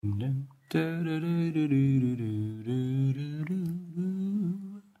Hey,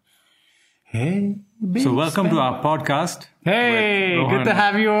 So welcome to our podcast. Hey, good to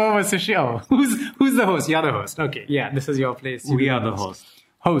have you over, Sushi. Oh, who's the host? You're the host. Okay, yeah, this is your place. We are the hosts.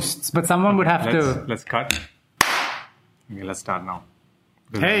 Hosts, but someone would have to. Let's cut. Okay, let's start now.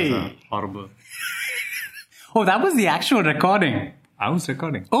 This Hey. was, horrible. Oh, that was the actual recording. I was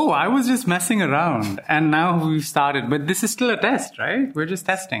recording. Oh, I was just messing around, and now we've started. But this is still a test, right? We're just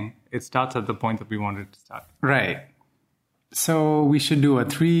testing. It starts at the point that we wanted to start. Right. So we should do a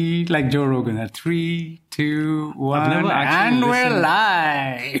 3, like Joe Rogan, a 3, 2, 1, never and actually we're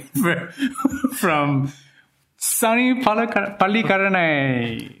live from sunny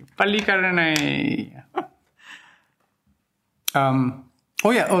Pallikaranai.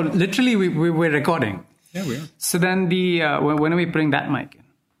 Oh yeah. Oh, literally, we're recording. Yeah, we are. So then when are we putting that mic in?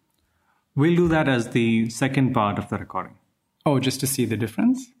 We'll do that as the second part of the recording. Oh, just to see the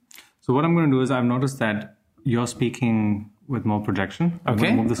difference? So what I'm going to do is I've noticed that you're speaking with more projection. I'm Okay.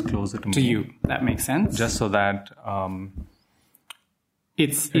 going to move this closer to me. To you. That makes sense. Just so that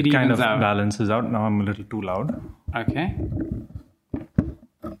it it kind evens of out. balances out. Now I'm a little too loud. Okay.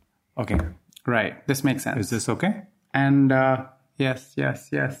 Okay. Right. This makes sense. Is this okay? And yes.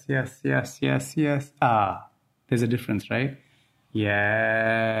 There's a difference, right?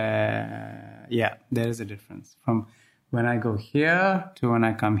 Yeah, there is a difference from when I go here to when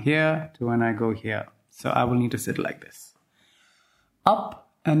I come here to when I go here. So I will need to sit like this. Up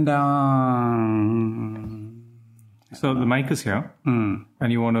and down. So the mic is here, and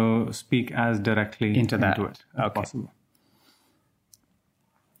you want to speak as directly Into that. it as Okay. possible.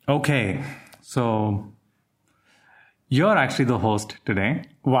 Okay, so you're actually the host today.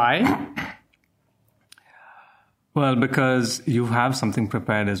 Why? Well, because you have something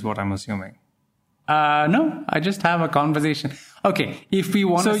prepared, is what I'm assuming. No, I just have a conversation. Okay, if we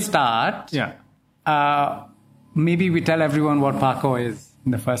want to start, Yeah. maybe we tell everyone what parkour is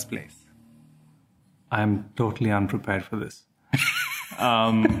in the first place. I'm totally unprepared for this.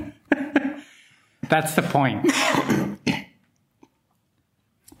 That's the point.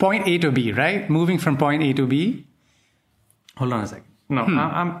 Point A to B, right? Moving from point A to B. Hold on a second. No,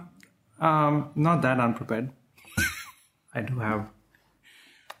 I'm not that unprepared. I do have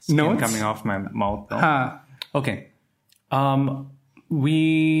skin Notes? coming off my mouth, though. Huh. Okay.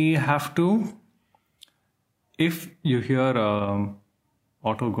 We have to, if you hear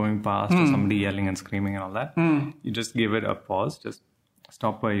auto going past or somebody yelling and screaming and all that, you just give it a pause. Just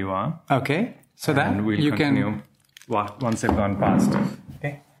stop where you are. Okay, so that And we'll you continue once they've gone past.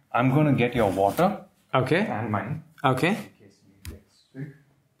 Okay. I'm going to get your water can. Okay, and mine. okay.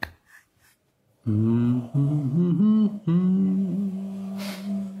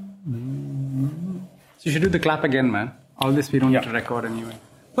 So you should do the clap again, man. All this we don't need to record anyway.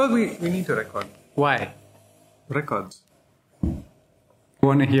 Well, we need to record. Why? Records.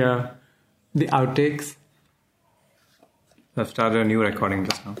 Want to hear the outtakes? I've started a new recording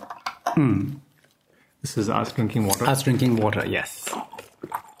just now. This is us drinking water. Us drinking water, yes.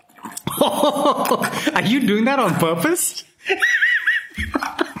 Are you doing that on purpose?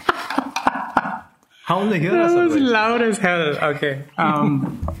 How will they hear us? That was otherwise? loud as hell. Okay.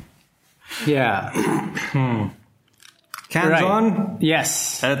 Yeah. Cans Right. on.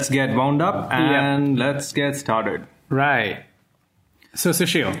 Yes. Let's get wound up and let's get started. Right. So,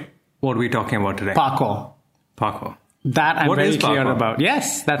 Sushil, What are we talking about today? parkour. Parkour. That I'm What very is clear parkour? about.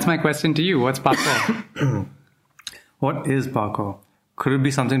 Yes, that's my question to you. What's parkour? What is parkour? Could it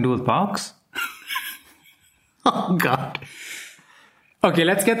be something to do with parks? Oh, God. Okay,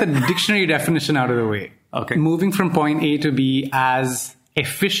 let's get the dictionary definition out of the way. Okay. Moving from point A to B as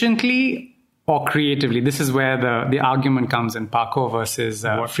efficiently or creatively. This is where the argument comes in parkour versus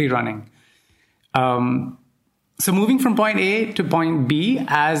free running. So moving from point A to point B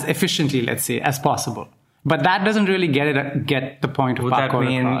as efficiently, let's say, as possible. But that doesn't really get the point of Would parkour that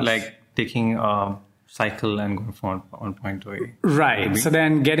mean across. like taking a cycle and going from one point to A? Right. So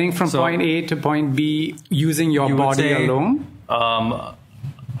then getting from point A to point B using your You would body say, alone.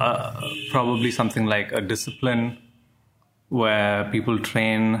 Probably something like a discipline where people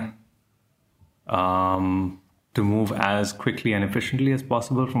train to move as quickly and efficiently as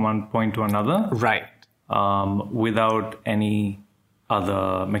possible from one point to another. Right. Without any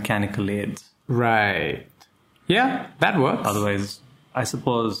other mechanical aids. Right. Yeah, that works. Otherwise, I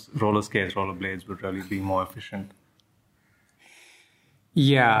suppose roller skates, rollerblades would really be more efficient.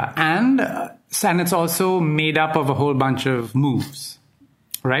 Yeah, and it's also made up of a whole bunch of moves,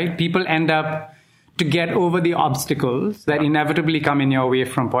 right? People end up to get over the obstacles that inevitably come in your way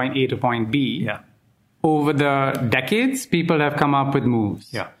from point A to point B. Yeah. over the decades, people have come up with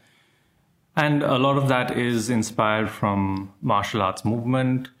moves. Yeah. And a lot of that is inspired from martial arts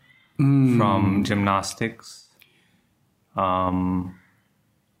movement, from gymnastics,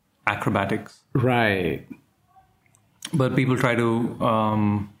 acrobatics. Right. But people try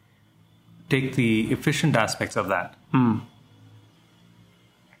to take the efficient aspects of that and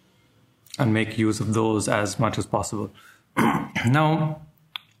make use of those as much as possible. Now,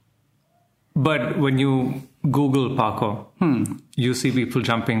 but when you Google parkour, you see people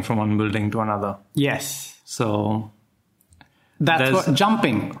jumping from one building to another. Yes. So that's what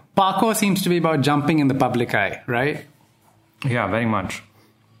jumping. Parkour seems to be about jumping in the public eye, right? Yeah, very much.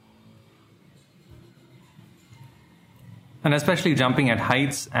 And especially jumping at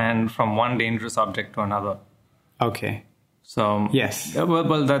heights and from one dangerous object to another. Okay. So yes.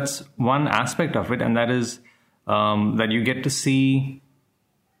 Well, that's one aspect of it, and that is that you get to see.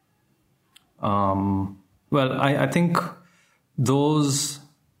 I think those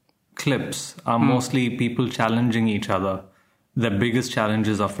clips are mostly people challenging each other, the biggest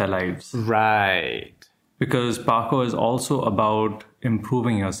challenges of their lives. Right. Because parkour is also about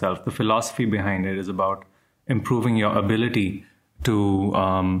improving yourself. The philosophy behind it is about improving your ability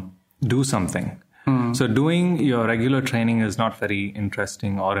to do something. So doing your regular training is not very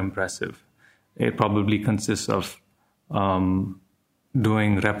interesting or impressive. It probably consists of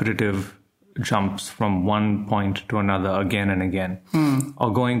doing repetitive jumps from one point to another again and again,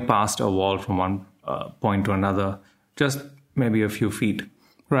 or going past a wall from one point to another, just maybe a few feet.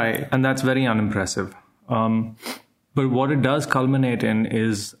 Right. And that's very unimpressive. But what it does culminate in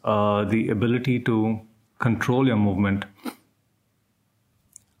is the ability to control your movement.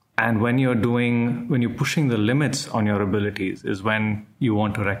 And when you're pushing the limits on your abilities is when you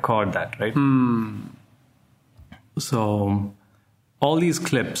want to record that, right? So all these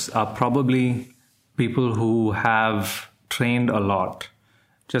clips are probably people who have trained a lot,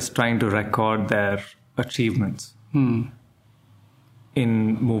 just trying to record their achievements in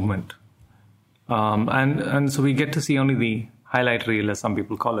movement. And so we get to see only the highlight reel, as some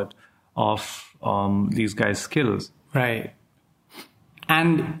people call it, of these guys' skills. Right.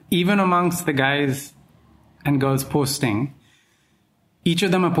 And even amongst the guys and girls posting, each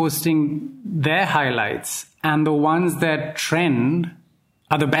of them are posting their highlights, and the ones that trend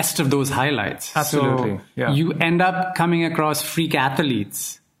are the best of those highlights. Absolutely. So yeah. you end up coming across freak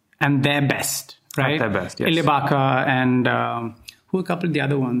athletes and their best, right? At their best, yes. Ilibaka and who are a couple of the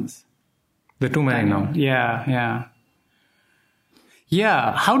other ones? There are too many now. Yeah.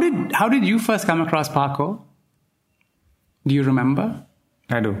 How did you first come across parkour? Do you remember?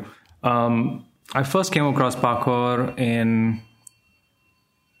 I do. I first came across parkour in...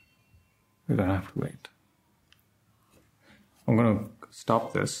 We're going to have to wait. I'm going to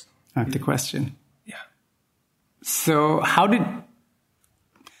stop this. That's the question. Yeah. So how did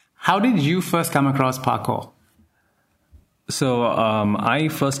you first come across parkour? So I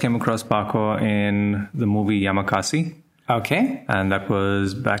first came across parkour in the movie Yamakasi. Okay. And that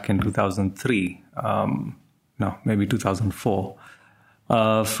was back in 2003. Maybe 2004.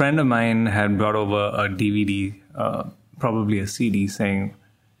 A friend of mine had brought over a DVD, probably a CD, saying,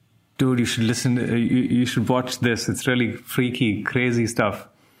 dude, you should listen, you should watch this. It's really freaky, crazy stuff.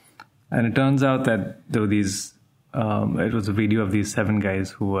 And it turns out that there were these, it was a video of these 7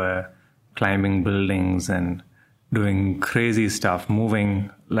 guys who were climbing buildings and doing crazy stuff, moving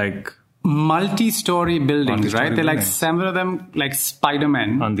like... Multi-story buildings, right? They're like buildings. several of them, like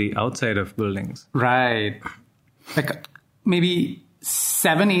Spider-Man. On the outside of buildings. Right. Like maybe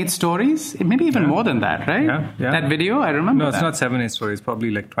 7-8 stories, maybe even more than that, right? Yeah. That video, I remember. No, it's not 7-8 stories,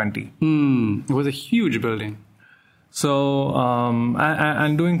 probably like 20. It was a huge building. So,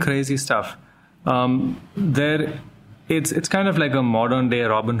 and doing crazy stuff. It's kind of like a modern day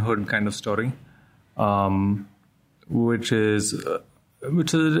Robin Hood kind of story, which is a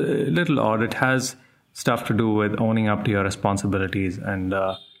little odd. It has stuff to do with owning up to your responsibilities and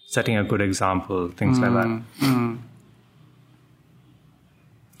setting a good example, things like that.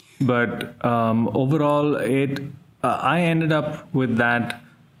 But overall, I ended up with that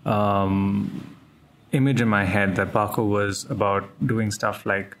image in my head that parkour was about doing stuff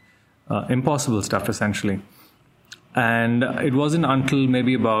like impossible stuff, essentially. And it wasn't until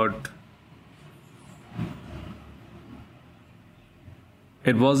maybe about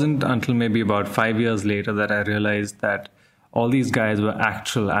 5 years later that I realized that all these guys were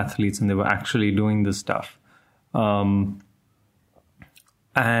actual athletes and they were actually doing this stuff.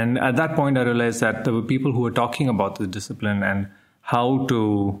 And at that point, I realized that there were people who were talking about the discipline and how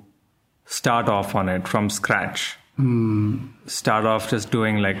to start off on it from scratch. Start off just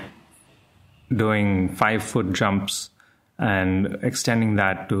doing like doing 5-foot jumps and extending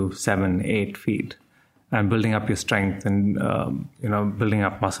that to 7, 8 feet, and building up your strength and building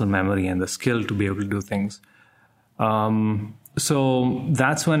up muscle memory and the skill to be able to do things. So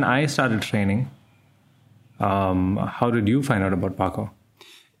that's when I started training. How did you find out about parkour?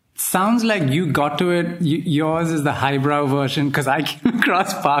 Sounds like you got to it. Yours is the highbrow version, because I came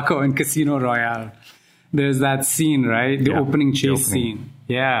across parkour in Casino Royale. There's that scene, right? The opening chase scene.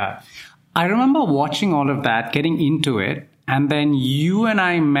 Yeah. I remember watching all of that, getting into it, and then you and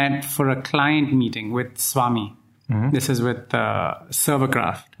I met for a client meeting with Swami. Mm-hmm. This is with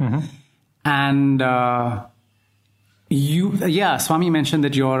Servercraft. Mm-hmm. And Swami mentioned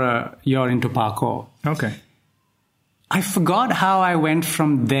that you're into parkour. Okay. I forgot how I went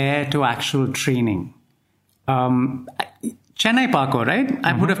from there to actual training. Chennai parkour, right? Mm-hmm.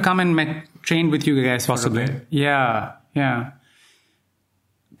 I would have come and trained with you guys possibly. Yeah.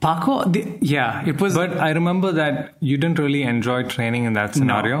 Parkour, it was. But I remember that you didn't really enjoy training in that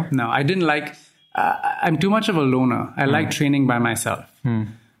scenario. No, I didn't like. I'm too much of a loner. I like training by myself.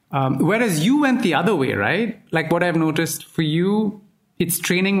 Whereas you went the other way, right? Like what I've noticed for you, it's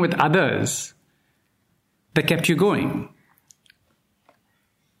training with others that kept you going.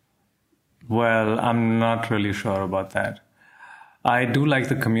 Well, I'm not really sure about that. I do like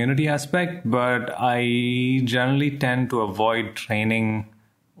the community aspect, but I generally tend to avoid training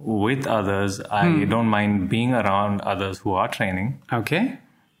with others. I don't mind being around others who are training. Okay.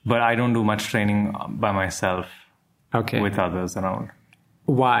 But I don't do much training by myself with others around.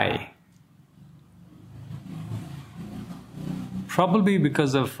 Why? Probably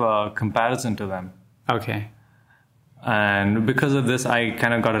because of comparison to them. Okay. And because of this, I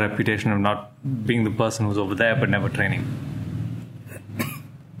kind of got a reputation of not being the person who's over there but never training.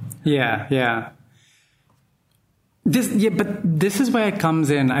 Yeah. But this is where it comes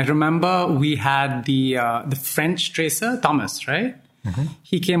in. I remember we had the French tracer, Thomas, right? Mm-hmm.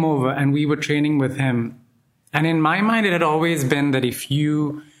 He came over and we were training with him. And in my mind, it had always been that if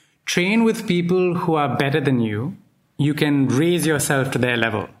you train with people who are better than you, you can raise yourself to their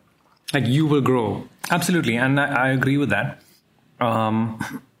level. Like you will grow. Absolutely. And I agree with that.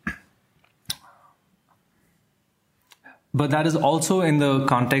 But that is also in the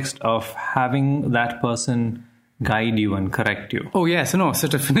context of having that person guide you and correct you. Oh, yes. No. So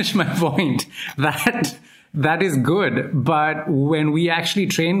to finish my point, that is good. But when we actually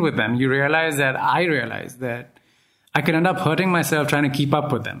train with them, I realized that I could end up hurting myself trying to keep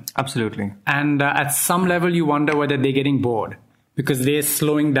up with them. Absolutely. And at some level, you wonder whether they're getting bored because they're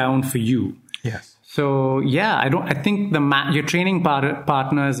slowing down for you. Yes. So, yeah, I think your training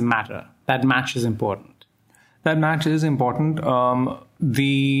partners matter. That match is important. That match is important.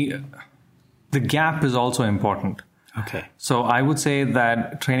 The gap is also important. Okay. So I would say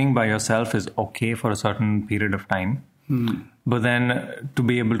that training by yourself is okay for a certain period of time. But then to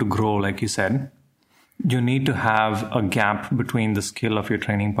be able to grow, like you said, you need to have a gap between the skill of your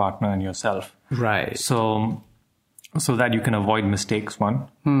training partner and yourself. Right. So that you can avoid mistakes, one.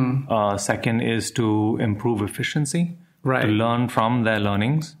 Second is to improve efficiency. Right. To learn from their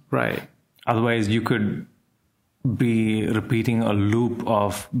learnings. Right. Otherwise, you could be repeating a loop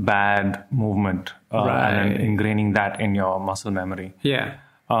of bad movement and ingraining that in your muscle memory. Yeah.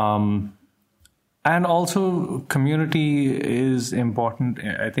 And also, community is important,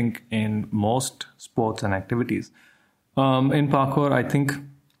 I think, in most sports and activities. In parkour, I think,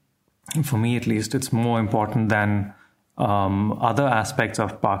 for me at least, it's more important than other aspects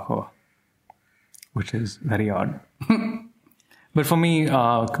of parkour, which is very odd. But for me,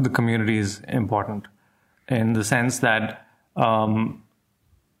 the community is important in the sense that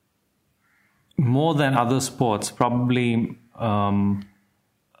more than other sports, probably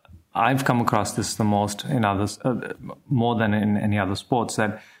I've come across this the most in others, more than in any other sports,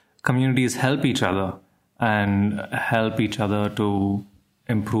 that communities help each other and help each other to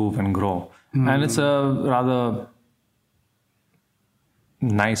improve and grow. And it's a rather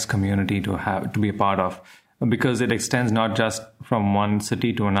nice community to be a part of, because it extends not just from one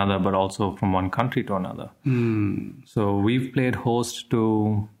city to another, but also from one country to another. So we've played host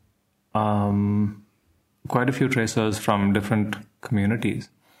to quite a few tracers from different communities.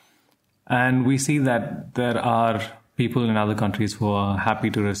 And we see that there are people in other countries who are happy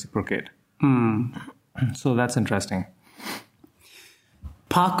to reciprocate. So that's interesting.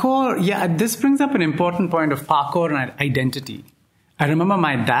 Parkour, this brings up an important point of parkour and identity. I remember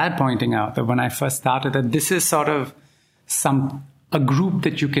my dad pointing out that when I first started, that this is sort of a group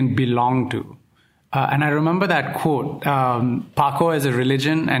that you can belong to. And I remember that quote, parkour is a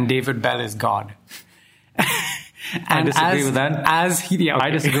religion and David Bell is God. And disagree with that. Okay. I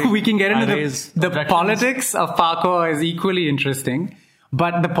disagree. We can get into the objections. politics of parkour is equally interesting.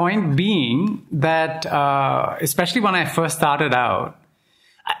 But the point being that, especially when I first started out,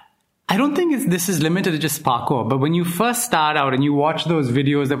 I don't think this is limited to just parkour. But when you first start out and you watch those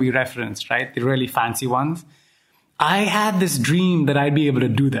videos that we referenced, right, the really fancy ones, I had this dream that I'd be able to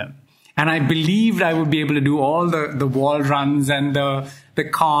do them. And I believed I would be able to do all the wall runs and the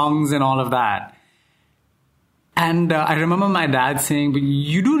kongs and all of that. And I remember my dad saying, but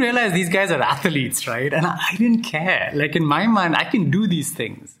you do realize these guys are athletes, right? And I didn't care. Like in my mind, I can do these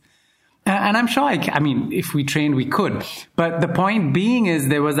things. And I'm sure I mean, if we trained, we could. But the point being is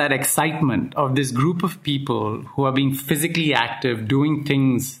there was that excitement of this group of people who are being physically active, doing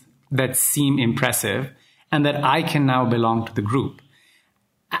things that seem impressive, and that I can now belong to the group.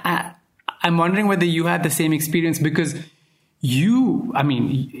 I'm wondering whether you had the same experience because you're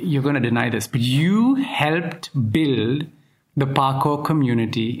going to deny this, but you helped build the parkour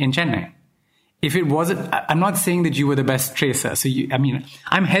community in Chennai. If it wasn't, I'm not saying that you were the best tracer. So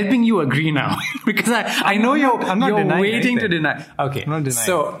I'm helping you agree now because I know you're waiting to deny. Okay. I'm not denying.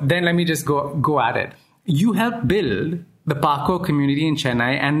 So then let me just go at it. You helped build the parkour community in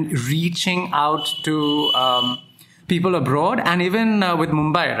Chennai and reaching out to, people abroad and even with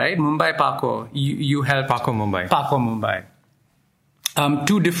Mumbai, right? Mumbai Parkour. You helped. Parkour Mumbai. Parkour Mumbai.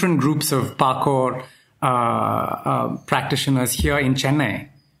 Two different groups of parkour practitioners here in Chennai.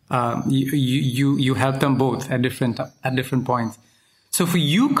 You helped them both at different points. So for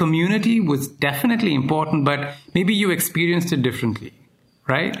you, community was definitely important, but maybe you experienced it differently,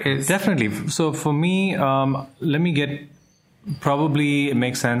 right? Definitely. So for me, probably it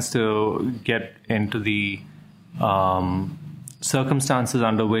makes sense to get into the circumstances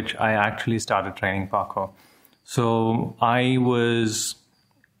under which I actually started training parkour. So I was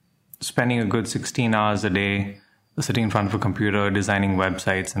spending a good 16 hours a day sitting in front of a computer, designing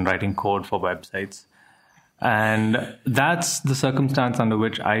websites and writing code for websites. And that's the circumstance under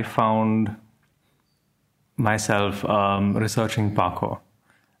which I found myself researching parkour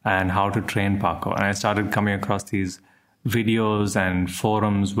and how to train parkour. And I started coming across these videos and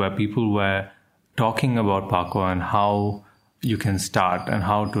forums where people were talking about parkour and how you can start and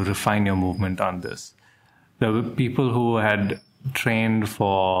how to refine your movement on this. There were people who had trained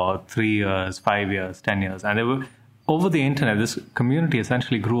for 3 years, 5 years, 10 years, and they were over the internet. This community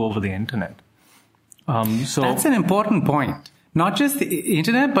essentially grew over the internet. So that's an important point. Not just the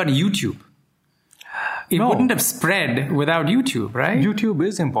internet, but YouTube. It wouldn't have spread without YouTube, right? YouTube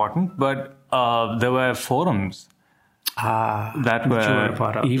is important, but there were forums that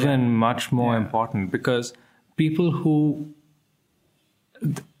were even much more important because people who...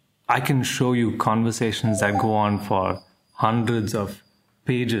 I can show you conversations that go on for hundreds of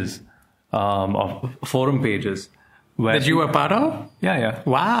pages, of forum pages. That you were part of? Yeah.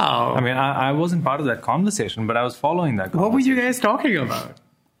 Wow. I mean, I wasn't part of that conversation, but I was following that conversation. What were you guys talking about?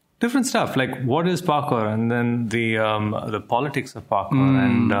 Different stuff, like what is parkour, and then the politics of parkour,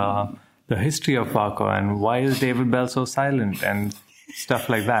 and the history of parkour, and why is David Bell so silent, and stuff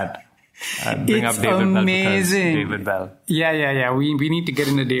like that. Bring it's up David amazing. Bell. David Bell. Yeah. We need to get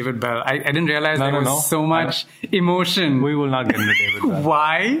into David Bell. I didn't realize there was so much emotion. We will not get into David Bell.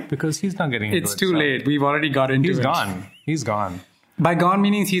 Why? Because he's not getting into it. It's too late. We've already got into it. He's gone. By gone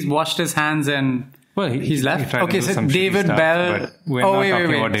meaning he's washed his hands and he's left. Okay, so David Bell.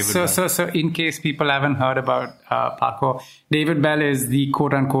 Wait. So in case people haven't heard about parkour, David Bell is the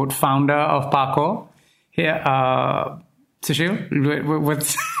quote-unquote founder of parkour. Here, Sushil,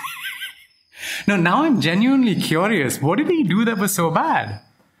 what's... No, now I'm genuinely curious. What did he do that was so bad?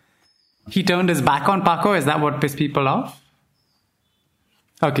 He turned his back on parkour? Is that what pissed people off?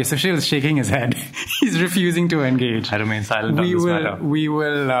 Okay, Sushil is shaking his head. He's refusing to engage. I remain silent on this matter. We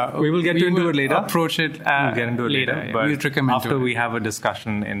will get into it later. Approach it we'll get into it later. But we'll trick him into after we have a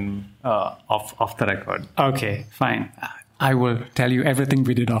discussion off the record. Okay, fine. I will tell you everything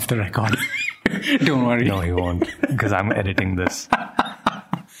we did off the record. Don't worry. No, he won't, because I'm editing this.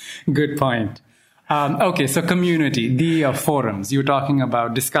 Good point. Okay, so community, the forums. You're talking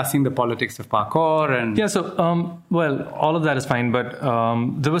about discussing the politics of parkour and... Yeah, so, all of that is fine, but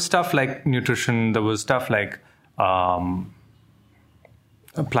there was stuff like nutrition, there was stuff like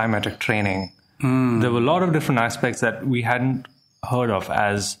plyometric training. There were a lot of different aspects that we hadn't heard of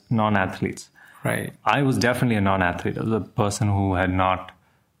as non-athletes. Right. I was definitely a non-athlete. I was a person who had not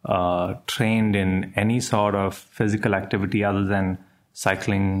trained in any sort of physical activity other than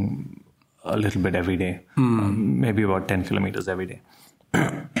cycling a little bit every day, maybe about 10 kilometers every day.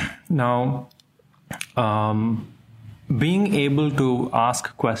 Now, being able to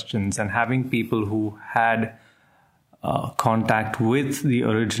ask questions and having people who had contact with the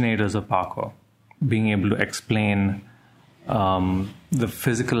originators of parkour, being able to explain the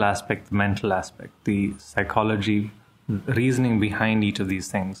physical aspect, the mental aspect, the psychology, reasoning behind each of these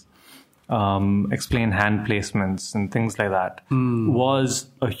things, explain hand placements and things like that, was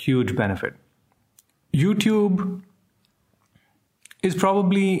a huge benefit. YouTube is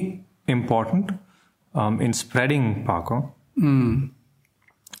probably important in spreading parkour,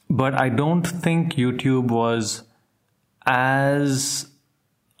 but I don't think YouTube was as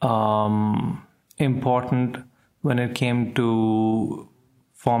important when it came to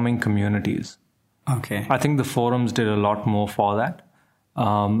forming communities. Okay. I think the forums did a lot more for that.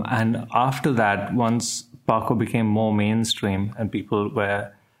 And after that, once parkour became more mainstream and people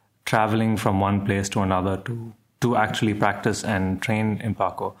were traveling from one place to another to actually practice and train in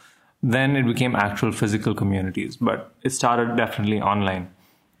parkour, then it became actual physical communities. But it started definitely online.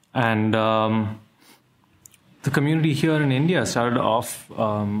 And the community here in India started off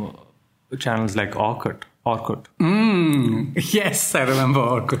channels like Orkut. Yes, I remember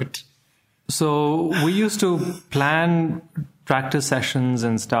Orkut. So we used to plan practice sessions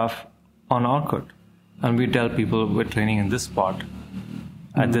and stuff on Orkut. And we tell people we're training in this spot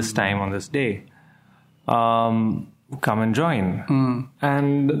at this time on this day. Come and join.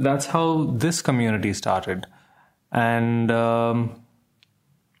 And that's how this community started. And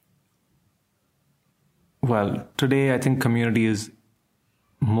well, today I think community is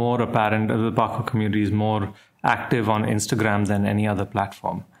more apparent. The parkour community is more active on Instagram than any other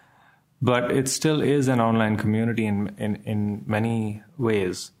platform. But it still is an online community in many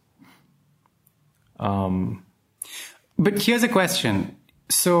ways. But here's a question.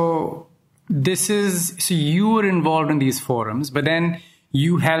 So you were involved in these forums, but then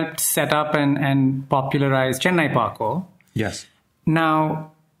you helped set up and popularize Chennai Parkour. Yes.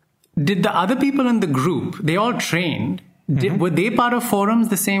 Now, did the other people in the group, they all trained, were they part of forums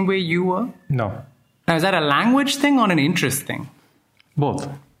the same way you were? No. Now, is that a language thing or an interest thing? Both.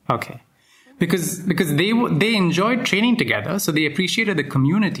 Okay. Because they enjoyed training together, so they appreciated the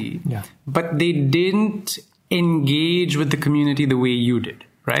community, but they didn't engage with the community the way you did,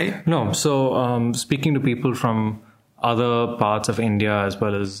 right? No. So speaking to people from other parts of India, as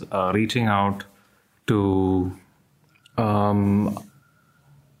well as reaching out to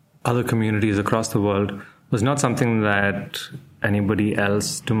other communities across the world, was not something that anybody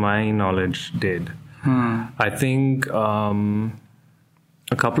else, to my knowledge, did. I think a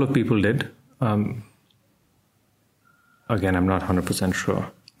couple of people did. Again, I'm not 100%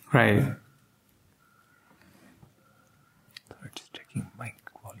 sure. Right. Just checking mic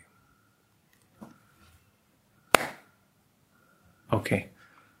volume. Okay.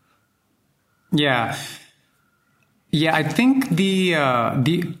 Yeah. Yeah, I think the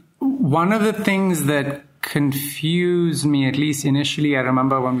one of the things that confused me, at least initially, I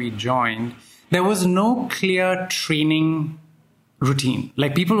remember when we joined, there was no clear training routine.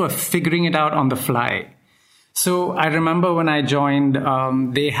 Like, people were figuring it out on the fly. So I remember when I joined,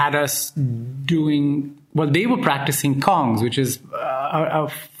 they had us they were practicing Kongs, which is a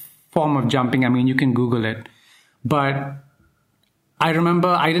form of jumping. I mean, you can Google it. But I remember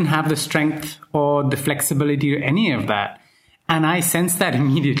I didn't have the strength or the flexibility or any of that. And I sensed that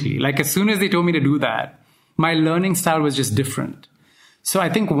immediately. Like, as soon as they told me to do that, my learning style was just different. So I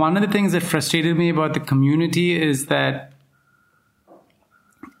think one of the things that frustrated me about the community is that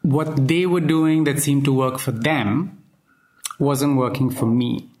what they were doing that seemed to work for them wasn't working for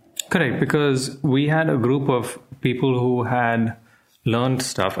me. Correct, because we had a group of people who had learned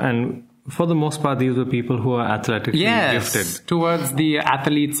stuff, and for the most part, these were people who are athletically gifted. Towards the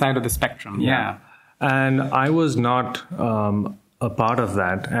athlete side of the spectrum. Yeah. And I was not a part of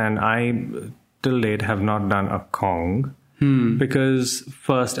that, and I, till date, have not done a Kong. Because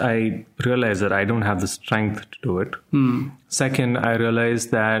first, I realized that I don't have the strength to do it. Second, I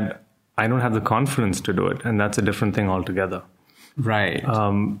realized that I don't have the confidence to do it, and that's a different thing altogether. Right.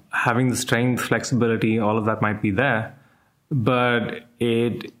 Having the strength, flexibility, all of that might be there, but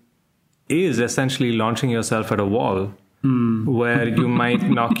it is essentially launching yourself at a wall where you might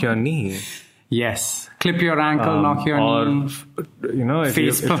knock your knee. Yes. Clip your ankle, knock your knee. If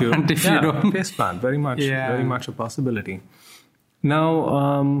face you plant if you don't. Face plant, very much a possibility.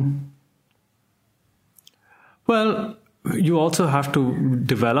 Now, you also have to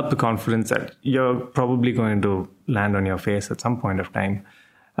develop the confidence that you're probably going to land on your face at some point of time.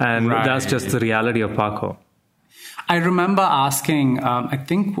 And that's just the reality of parkour. I remember asking, I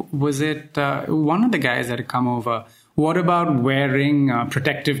think, was it one of the guys that had come over, what about wearing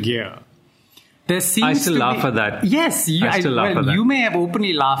protective gear? I still laugh at that. Yes, I still laugh at that. You may have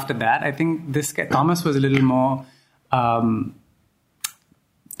openly laughed at that. I think this guy, Thomas, was a little more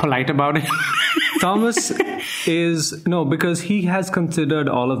polite about it. Thomas is no, because he has considered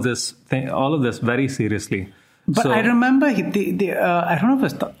all of this very seriously. But I remember, I don't know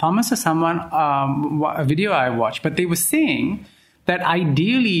if it was Thomas or someone, a video I watched, but they were saying that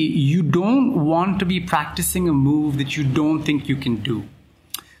ideally you don't want to be practicing a move that you don't think you can do.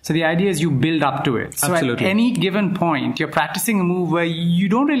 So the idea is you build up to it. So Absolutely. at any given point, you're practicing a move where you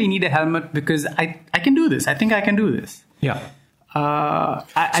don't really need a helmet because I can do this. I think I can do this. Yeah.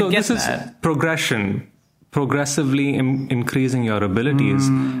 I So get this is that. progression, progressively increasing your abilities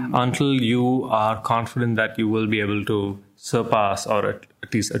until you are confident that you will be able to surpass or at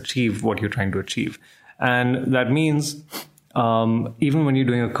least achieve what you're trying to achieve. And that means even when you're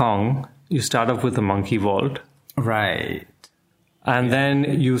doing a Kong, you start off with a monkey vault. Right. And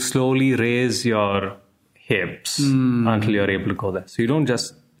then you slowly raise your hips until you're able to go there. So you don't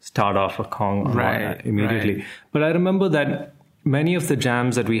just start off a Kong immediately. Right. But I remember that many of the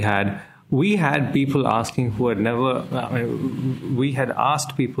jams that we had people asking who had never, we had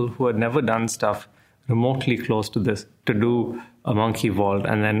asked people who had never done stuff remotely close to this to do a monkey vault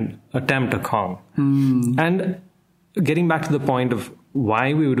and then attempt a Kong. And getting back to the point of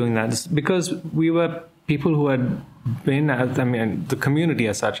why we were doing that is because we were people who had been, the community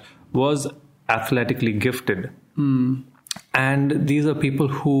as such was athletically gifted. And these are people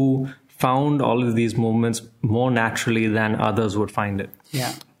who found all of these movements more naturally than others would find it.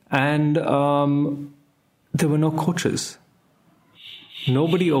 Yeah. And there were no coaches.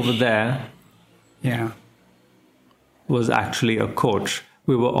 Nobody over there Yeah. was actually a coach.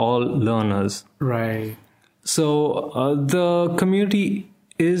 We were all learners. Right. So the community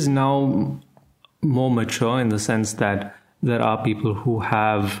is now more mature in the sense that there are people who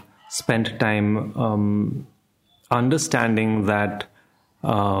have spent time understanding that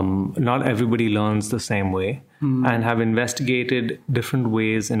not everybody learns the same way and have investigated different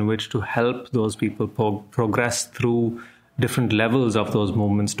ways in which to help those people progress through different levels of those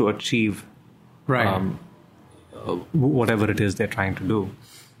movements to achieve whatever it is they're trying to do.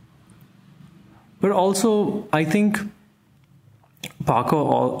 But also, I think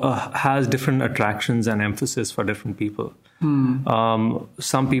parkour has different attractions and emphasis for different people.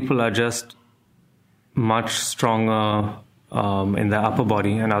 Some people are just much stronger in their upper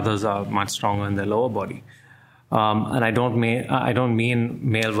body, and others are much stronger in their lower body. And I don't mean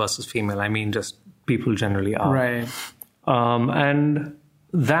male versus female. I mean just people generally are. Right. And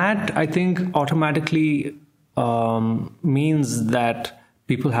that I think automatically means that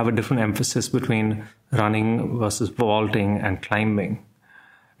people have a different emphasis between running versus vaulting and climbing.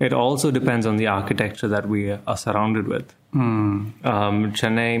 It also depends on the architecture that we are surrounded with.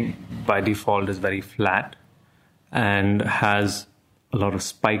 Chennai, by default, is very flat and has a lot of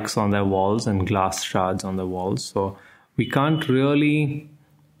spikes on their walls and glass shards on the walls. So we don't really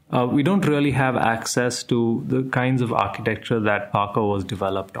have access to the kinds of architecture that parkour was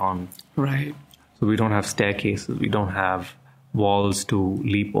developed on. Right. So we don't have staircases. We don't have walls to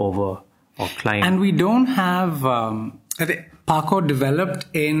leap over or climb. And we don't have parkour developed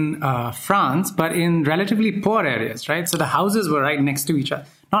in France, but in relatively poor areas, right? So the houses were right next to each other.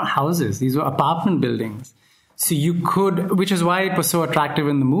 Not houses, these were apartment buildings. So you could, which is why it was so attractive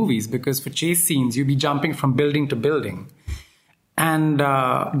in the movies, because for chase scenes, you'd be jumping from building to building. And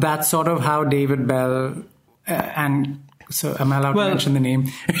that's sort of how David Bell and, so am I allowed to mention the name?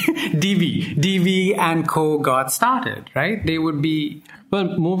 DV and co got started, right? They would be...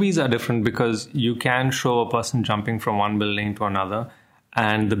 Well, movies are different because you can show a person jumping from one building to another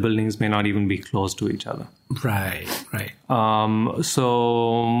and the buildings may not even be close to each other. Right.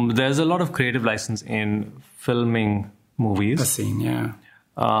 So there's a lot of creative license in filming movies. The scene, yeah.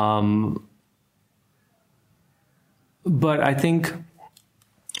 But I think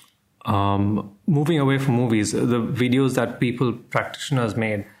moving away from movies, the videos that practitioners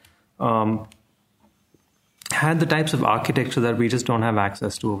made, had the types of architecture that we just don't have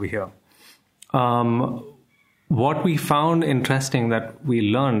access to over here. What we found interesting that we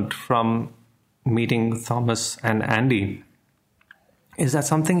learned from meeting Thomas and Andy is that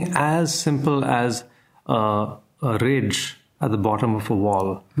something as simple as a ridge at the bottom of a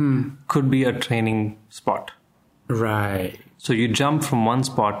wall could be a training spot. Right. So you jump from one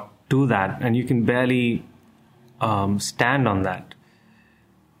spot to that and you can barely stand on that.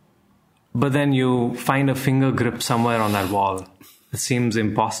 But then you find a finger grip somewhere on that wall. It seems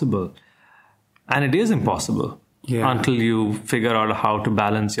impossible. And it is impossible until you figure out how to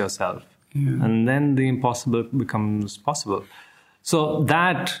balance yourself. Yeah. And then the impossible becomes possible. So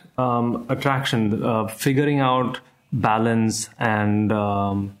that attraction, figuring out balance and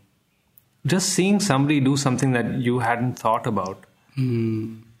just seeing somebody do something that you hadn't thought about,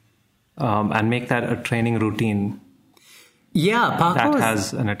 and make that a training routine, Yeah, parkour that is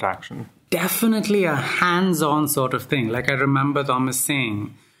has an attraction. definitely a hands-on sort of thing. Like I remember Thomas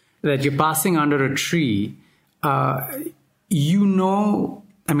saying that you're passing under a tree, a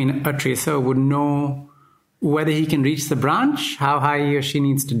tracer would know whether he can reach the branch, how high he or she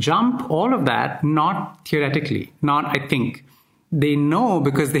needs to jump, all of that, not theoretically, not I think. They know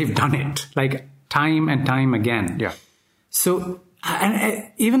because they've done it, like time and time again. Yeah. So, and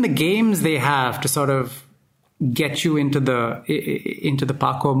even the games they have to sort of get you into the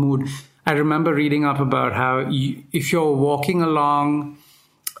parkour mood. I remember reading up about how if you're walking along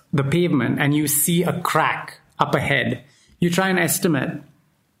the pavement and you see a crack up ahead, you try and estimate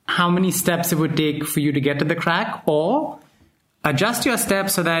how many steps it would take for you to get to the crack, or adjust your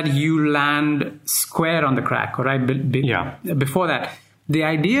steps so that you land square on the crack, or before that. The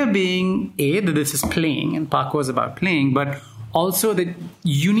idea being, that this is playing, and parkour is about playing, but also that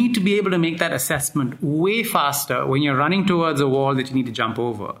you need to be able to make that assessment way faster when you're running towards a wall that you need to jump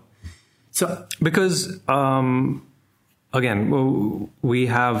over. So, because, again, we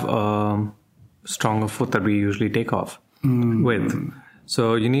have a stronger foot that we usually take off with.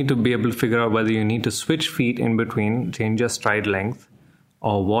 So you need to be able to figure out whether you need to switch feet in between, change your stride length,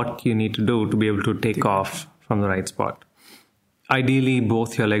 or what you need to do to be able to take off from the right spot. Ideally,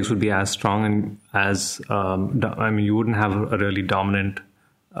 both your legs would be as strong and as, you wouldn't have a really dominant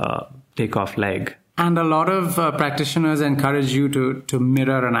takeoff leg. And a lot of practitioners encourage you to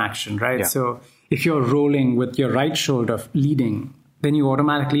mirror an action, right? Yeah. So if you're rolling with your right shoulder leading, then you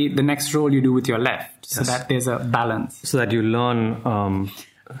automatically, the next roll you do with your left, so that there's a balance. So that you learn...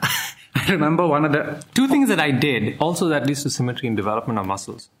 I remember one of the two things that I did. Also, that leads to symmetry and development of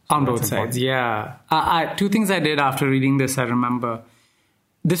muscles. On both sides, yeah. Two things I did after reading this, I remember.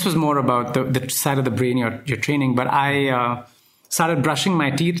 This was more about the side of the brain you're training, but I started brushing my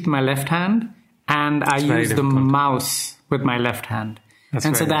teeth with my left hand, and I used the mouse with my left hand.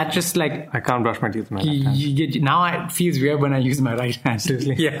 So that just like... I can't brush my teeth with my left hand. Now it feels weird when I use my right hand.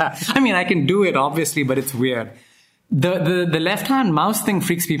 Yeah. I mean, I can do it, obviously, but it's weird. The left hand mouse thing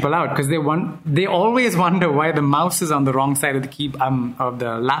freaks people out because they always wonder why the mouse is on the wrong side of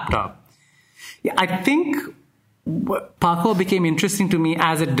the laptop. Yeah, I think parkour became interesting to me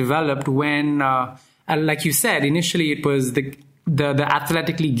as it developed when, like you said, initially it was the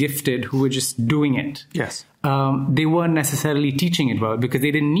athletically gifted who were just doing it. Yes. They weren't necessarily teaching it well because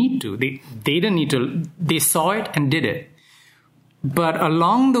they didn't need to. They didn't need to. They saw it and did it. But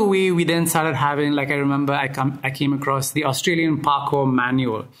along the way, we then started having, like I remember, I came across the Australian Parkour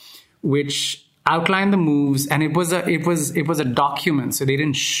Manual, which outlined the moves, and it was a document, so they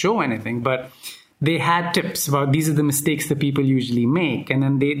didn't show anything, but they had tips about these are the mistakes that people usually make, and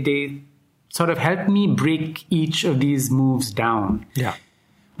then they sort of helped me break each of these moves down. Yeah.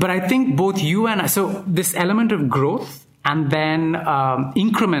 But I think both you and I, so this element of growth and then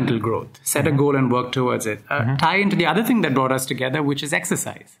incremental growth, set a goal and work towards it, tie into the other thing that brought us together, which is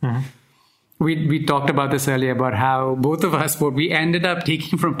exercise. We talked about this earlier about how both of us, what we ended up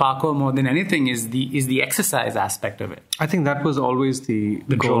taking from parkour more than anything is the exercise aspect of it. I think that was always the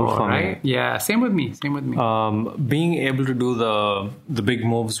goal for right? me. Yeah, same with me. Being able to do the big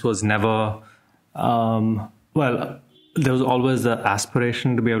moves was never, there was always the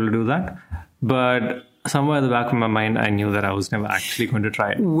aspiration to be able to do that. But somewhere in the back of my mind, I knew that I was never actually going to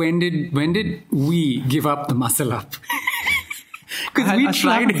try it. When did we give up the muscle up? Because we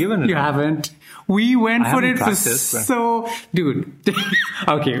tried. You haven't. We went for it for so, dude.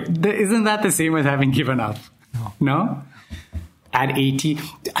 Okay, isn't that the same as having given up? No. At 80,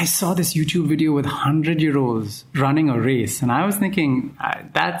 I saw this YouTube video with 100-year-olds running a race, and I was thinking,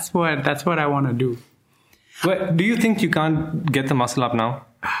 that's what I want to do. But do you think you can't get the muscle up now?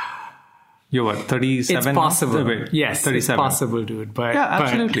 You're what, 37? It's possible. Yes, 37. It's possible, dude. But yeah,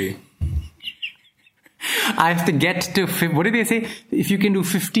 absolutely. I have to get to, what did they say? If you can do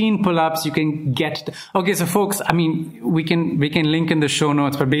 15 pull-ups, you can get to, okay, so folks, I mean, we can link in the show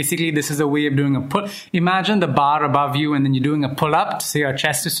notes, but basically this is a way of doing a pull. Imagine the bar above you and then you're doing a pull-up, so your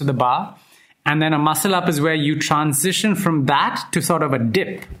chest is to the bar. And then a muscle up is where you transition from that to sort of a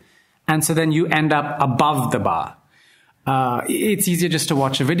dip. And so then you end up above the bar. It's easier just to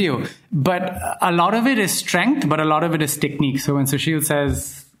watch a video. But a lot of it is strength, but a lot of it is technique. So when Sushil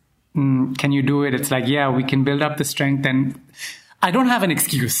says, can you do it? It's like, yeah, we can build up the strength. And I don't have an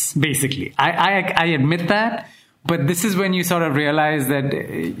excuse, basically. I admit that. But this is when you sort of realize that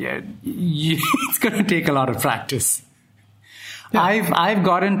it's going to take a lot of practice. Yeah. I've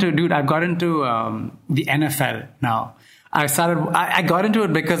got into the NFL now. I got into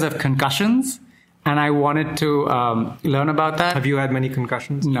it because of concussions, and I wanted to learn about that. Have you had many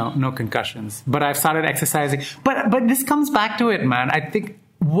concussions? No concussions. But I've started exercising. But this comes back to it, man. I think,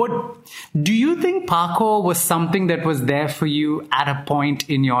 do you think parkour was something that was there for you at a point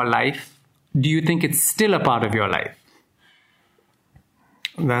in your life? Do you think it's still a part of your life?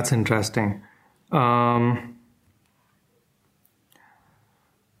 That's interesting.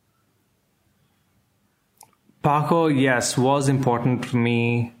 Parkour, yes, was important for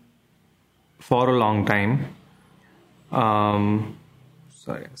me for a long time.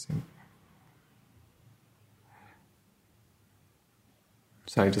 Sorry,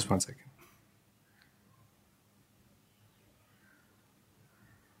 just 1 second.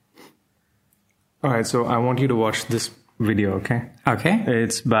 All right, so I want you to watch this video, okay? Okay.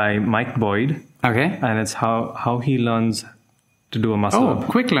 It's by Mike Boyd. Okay. And it's how he learns to do a muscle up.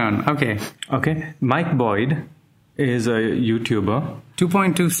 Quick learn. Okay. Okay. Mike Boyd is a YouTuber.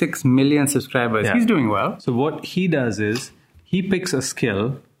 2.26 million subscribers. Yeah. He's doing well. So what he does is he picks a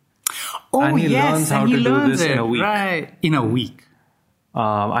skill and he learns how to do this in a week. Right. In a week.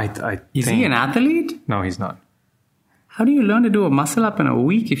 Is he an athlete? No, he's not. How do you learn to do a muscle up in a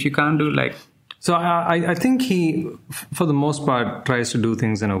week if you can't do like... So I think he, for the most part, tries to do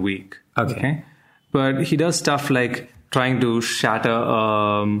things in a week. Okay. But he does stuff like trying to shatter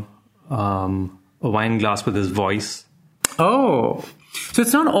a wine glass with his voice. Oh. So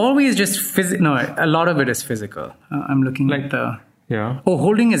it's not always just physical. No, a lot of it is physical. I'm looking at the... Yeah. Oh,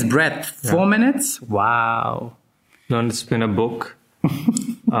 holding his breath. 4 minutes? Wow. Learn to spin a book.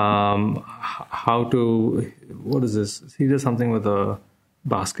 How to... What is this? He does something with a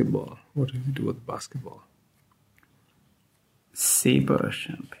basketball. What did he do with the basketball? Saber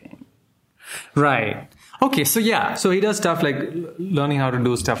champagne. Right. Okay, so yeah. So he does stuff like learning how to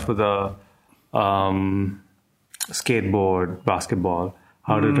do stuff with a skateboard, basketball,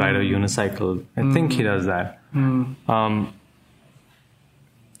 how to ride a unicycle. I think he does that.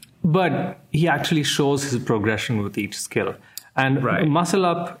 But he actually shows his progression with each skill. And muscle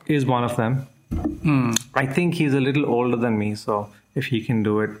up is one of them. I think he's a little older than me, so if he can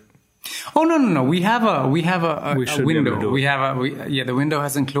do it. Oh no! We have a window. The window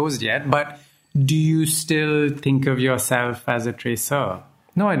hasn't closed yet. But do you still think of yourself as a tracer?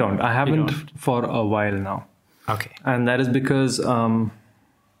 No, I don't. I haven't for a while now. Okay, and that is because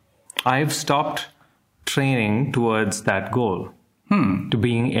I've stopped training towards that goal, to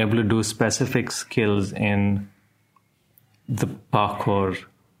being able to do specific skills in the parkour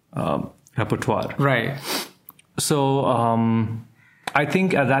repertoire. Right. So I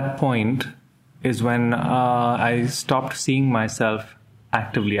think at that point is when I stopped seeing myself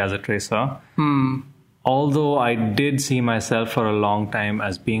actively as a tracer. Although I did see myself for a long time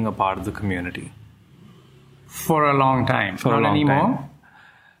as being a part of the community. For a long time. Not anymore?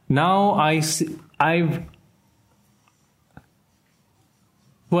 Now I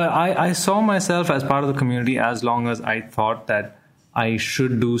saw myself as part of the community as long as I thought that I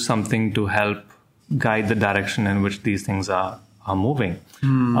should do something to help guide the direction in which these things are moving.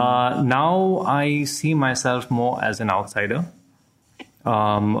 Now I see myself more as an outsider,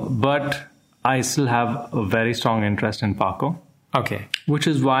 but I still have a very strong interest in parkour. Okay. Which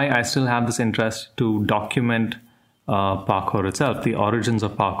is why I still have this interest to document parkour itself, the origins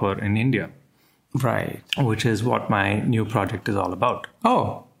of parkour in India. Right. Which is what my new project is all about.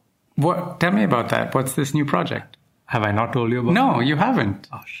 Oh, tell me about that. What's this new project? Have I not told you about it? No, you haven't.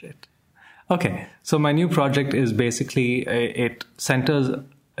 Oh, shit. Okay. So my new project is basically, it centers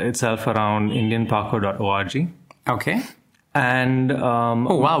itself around indianparkour.org. Okay. And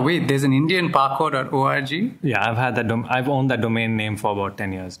oh wow! Wait, there's an indianparkour.org. Yeah, I've owned that domain name for about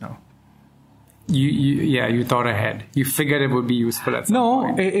 10 years now. You thought ahead. You figured it would be useful at some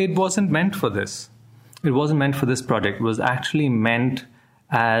point. No, it wasn't meant for this. It wasn't meant for this project. It was actually meant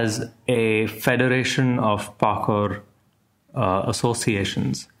as a federation of parkour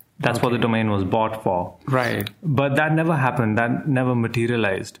associations. That's what the domain was bought for. Right. But that never happened. That never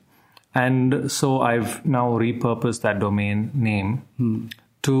materialized. And so I've now repurposed that domain name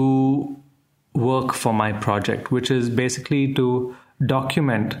to work for my project, which is basically to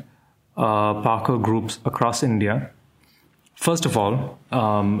document parkour groups across India. First of all,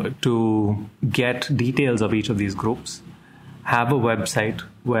 to get details of each of these groups, have a website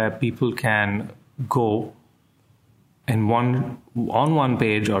where people can go on one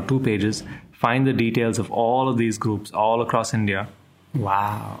page or 2 pages, find the details of all of these groups all across India.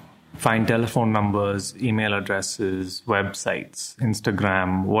 Wow. Find telephone numbers, email addresses, websites,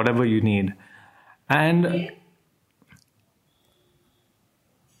 Instagram, whatever you need. And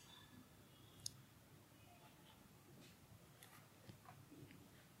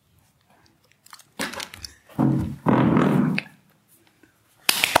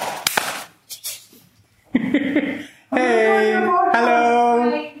Hey,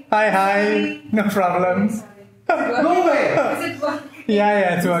 hello. Hi. No problems. No way. Is it working?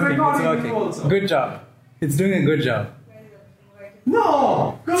 Yeah, it's working. It's recording working. you also. Good job. It's doing a good job.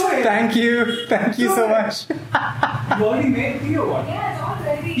 No. Go away. Thank you. Thank you so much. You already made tea or what? Yeah, it's all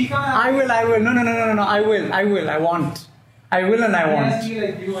ready. He can't. I will. No. I will. I want. I will and I He has want. tea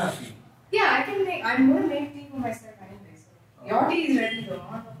like you have tea. Yeah, I can make. I'm going to make tea for myself anyway. So your tea is ready though.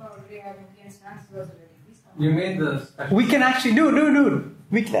 Mama and Papa already have tea and snacks is also ready. Please come. You made the special. We can actually do.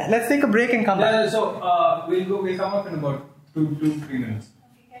 Let's take a break and come back. Yeah, so we'll come up in about 2-3 minutes.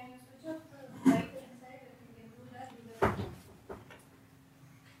 Okay, can you switch off the light inside? If you can do that, do that.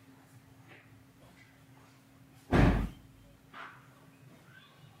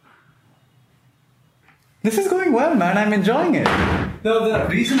 This is going well, man. I'm enjoying it. No, the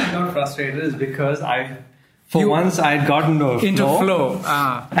reason I got frustrated is because once I had gotten Into flow.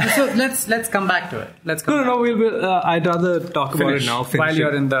 So let's come back to it. Let's come. No, we'll I'd rather talk about Finish it now. while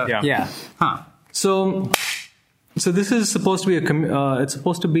you're in the yeah. Huh. So this is supposed to be it's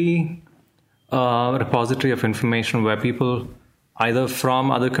supposed to be a repository of information where people either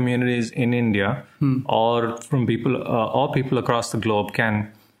from other communities in India or from people across the globe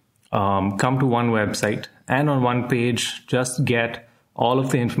can come to one website and on one page just get all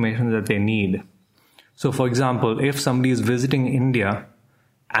of the information that they need. So, for example, if somebody is visiting India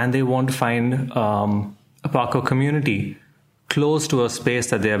and they want to find a Paco community close to a space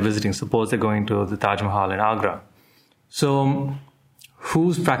that they are visiting, suppose they're going to the Taj Mahal in Agra. So,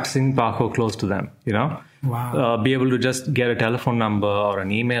 who's practicing Paco close to them? Wow. Be able to just get a telephone number or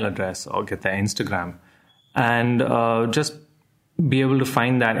an email address or get their Instagram and just be able to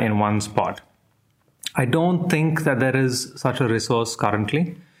find that in one spot. I don't think that there is such a resource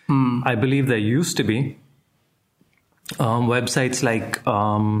currently. I believe there used to be websites like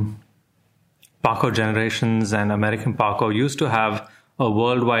Paco Generations and American Paco used to have a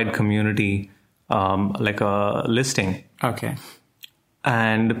worldwide community, like a listing. Okay.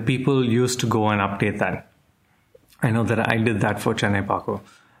 And people used to go and update that. I know that I did that for Chennai Paco.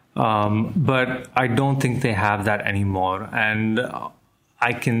 But I don't think they have that anymore. And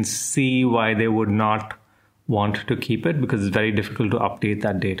I can see why they would not want to keep it because it's very difficult to update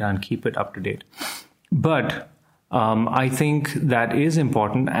that data and keep it up to date. But I think that is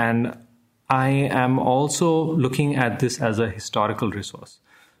important. And I am also looking at this as a historical resource.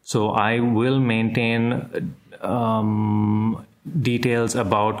 So I will maintain details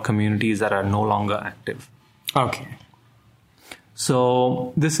about communities that are no longer active. Okay.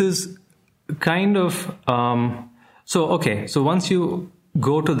 So this is kind of, so once you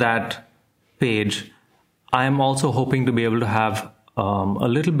go to that page, I'm also hoping to be able to have a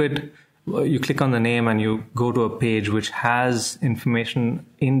little bit, you click on the name and you go to a page which has information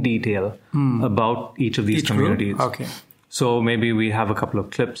in detail about each of these communities. Group? Okay. So maybe we have a couple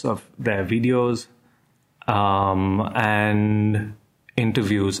of clips of their videos and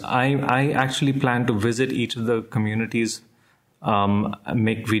interviews. I actually plan to visit each of the communities,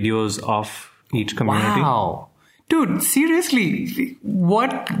 make videos of each community. Wow. Dude, seriously,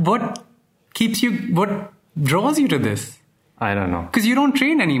 what draws you to this? I don't know. Because you don't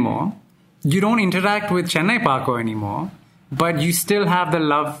train anymore. You don't interact with Chennai Paco anymore, but you still have the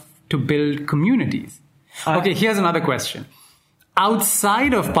love to build communities. Okay, here's another question.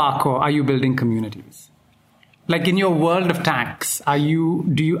 Outside of Paco, are you building communities? Like in your world of tanks, are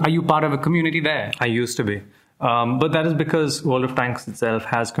you part of a community there? I used to be. But that is because World of Tanks itself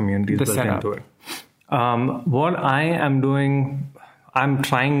has communities built into it. What I am doing, I'm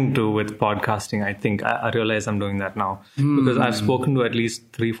trying to with podcasting, I think. I realize I'm doing that now. Because I've spoken to at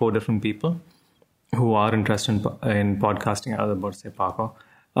least 3-4 different people who are interested in podcasting. I was about to say Paco.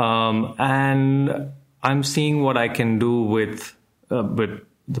 And I'm seeing what I can do with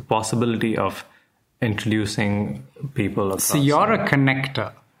the possibility of introducing people across. So you're a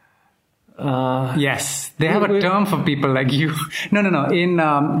connector. Yes, they have a term for people like you. No. In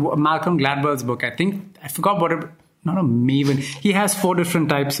Malcolm Gladwell's book, I forgot not a maven. He has 4 different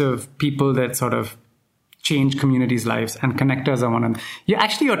types of people that sort of change communities' lives, and connectors are one of them.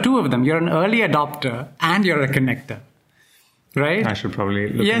 You're 2 of them. You're an early adopter and you're a connector, right? I should probably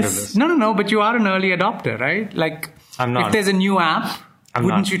look into this. No, but you are an early adopter, right? Like, I'm not. If there's a new app,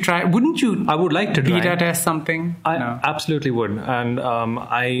 wouldn't you I would like to beta test something? I absolutely would. And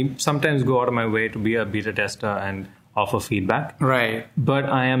I sometimes go out of my way to be a beta tester and offer feedback. Right. But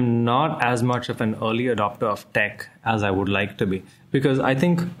I am not as much of an early adopter of tech as I would like to be. Because I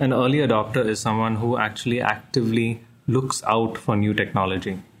think an early adopter is someone who actually actively looks out for new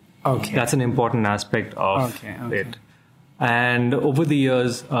technology. Okay. That's an important aspect of it. And over the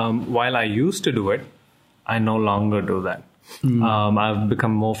years, while I used to do it, I no longer do that. I've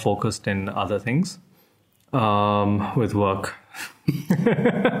become more focused in other things with work.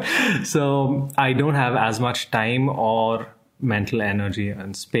 So I don't have as much time or mental energy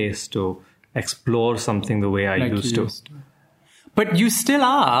and space to explore something the way I Like used you to. But you still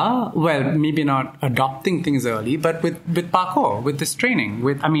are, well, maybe not adopting things early, but with parkour, with this training,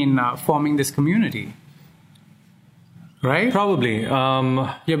 forming this community. Right? Probably.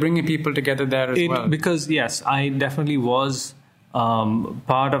 You're bringing people together there as well. Because, yes, I definitely was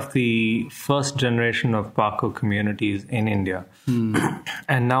part of the first generation of parkour communities in India.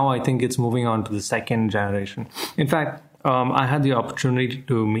 And now I think it's moving on to the second generation. In fact, I had the opportunity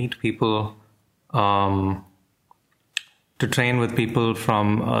to meet people, to train with people from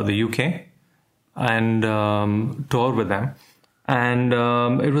the UK and tour with them. And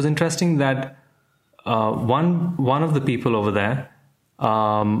it was interesting that one of the people over there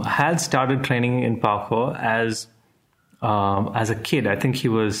had started training in parkour as a kid. I think he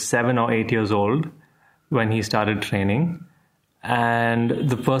was 7 or 8 years old when he started training, and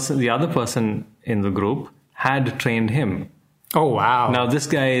the other person in the group had trained him. Oh, wow. Now this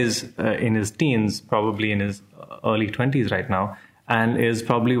guy is in his teens, probably in his early 20s right now, and is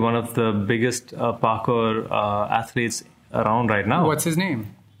probably one of the biggest parkour athletes around right now. What's his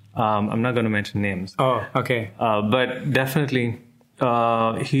name? I'm not going to mention names. Oh, okay. But definitely,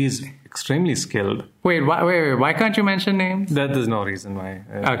 he's extremely skilled. Wait, why can't you mention names? There's no reason why.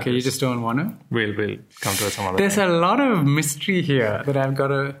 Okay, you just don't want to? We'll come to it some other There's time. a lot of mystery here that I've got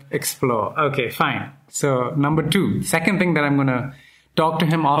to explore. Okay, fine. So, number 2, second thing that I'm going to talk to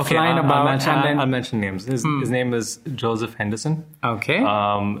him offline about. I'll mention names. His name is Joseph Henderson. Okay.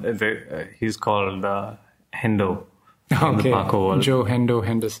 He's called Hendo. In the parkour world. Joe Hendo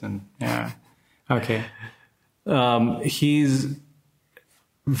Henderson. Yeah. Okay. He's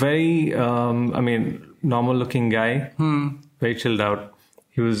very, normal looking guy. Very chilled out.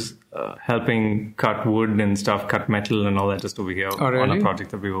 He was helping cut wood and stuff, cut metal and all that just over here on a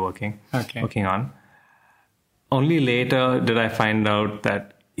project that we were working on. Only later did I find out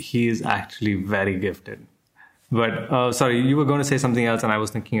that he is actually very gifted. But, sorry, you were going to say something else and I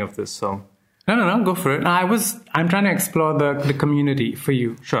was thinking of this, so... No, go for it. I'm trying to explore the community for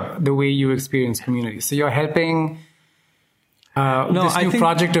you. Sure. The way you experience community. So you're helping this new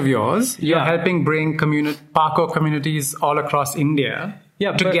project of yours. You're helping bring parkour communities all across India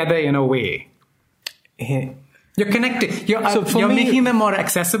together in a way. You're connecting. You're making them more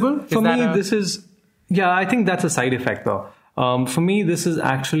accessible. I think that's a side effect though. For me, this is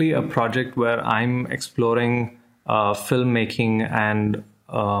actually a project where I'm exploring filmmaking and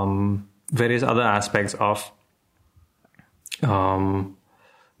various other aspects of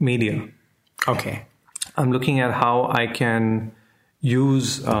media. Okay. I'm looking at how I can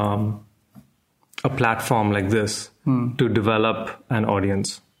use a platform like this to develop an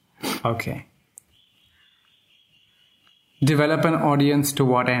audience. Okay. Develop an audience to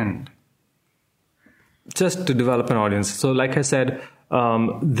what end? Just to develop an audience. So like I said,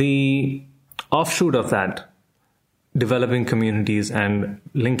 the offshoot of that, developing communities and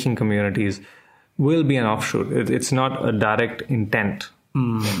linking communities, will be an offshoot. It's not a direct intent,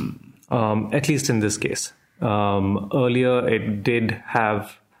 at least in this case. Earlier, it did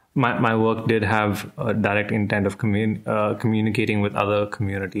have, my work did have a direct intent of communicating with other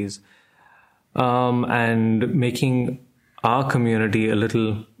communities and making our community a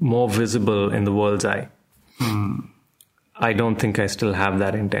little more visible in the world's eye. I don't think I still have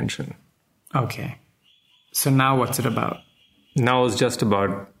that intention. Okay. So now what's it about? Now it's just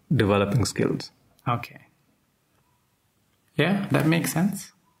about developing skills. Okay. Yeah, that makes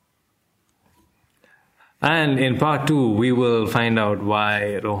sense. And in part 2, we will find out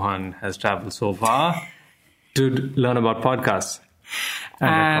why Rohan has traveled so far to learn about podcasts.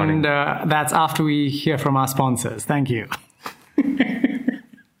 And that's after we hear from our sponsors. Thank you.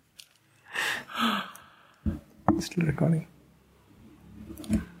 Still recording.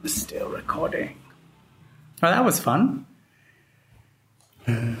 Still recording. Well, that was fun.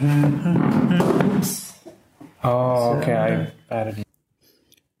 Oh, okay. I added it.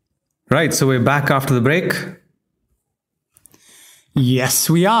 Right, so we're back after the break. Yes,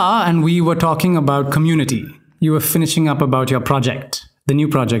 we are. And we were talking about community. You were finishing up about your project, the new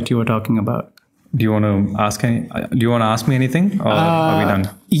project you were talking about. Do you want to ask me anything, or are we done?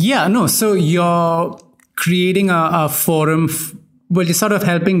 Yeah, no. So you're creating a forum. You're sort of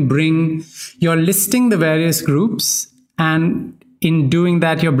you're listing the various groups, and in doing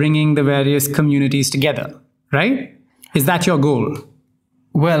that, you're bringing the various communities together, right? Is that your goal?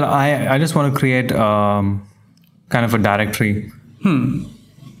 Well, I just want to create kind of a directory.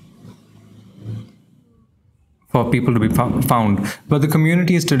 for people to be found. But the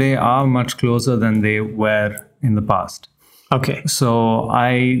communities today are much closer than they were in the past. Okay. So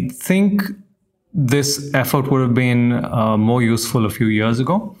I think this effort would have been more useful a few years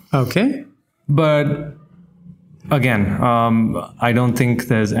ago. Okay. But again, I don't think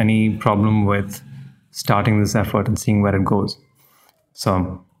there's any problem with starting this effort and seeing where it goes.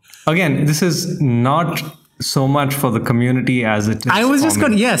 So again, this is not so much for the community as it is. I was just for me.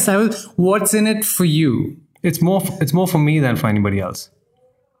 going. Yes, I was. What's in it for you? It's more for me than for anybody else.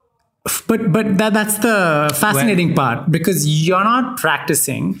 But that's the fascinating part, because you're not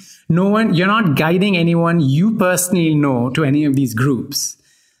practicing. You're not guiding anyone you personally know to any of these groups.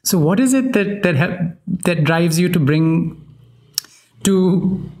 So what is it that drives you to bring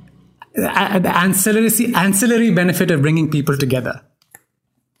to the ancillary benefit of bringing people together?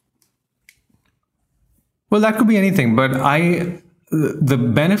 Well, that could be anything, but the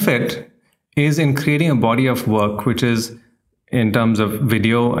benefit is in creating a body of work, which is, in terms of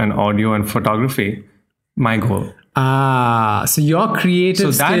video and audio and photography, my goal. So your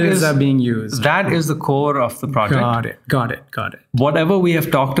creative skills are being used. That is the core of the project. Got it. Whatever we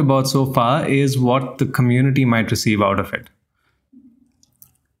have talked about so far is what the community might receive out of it.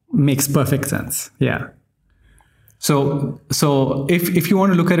 Makes perfect sense. Yeah. So if you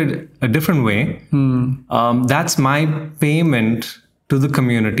want to look at it a different way, that's my payment to the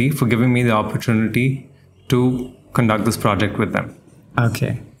community for giving me the opportunity to conduct this project with them.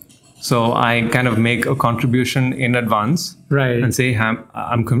 Okay. So I kind of make a contribution in advance, right? And say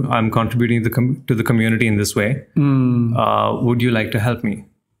I'm contributing to the community in this way. Would you like to help me?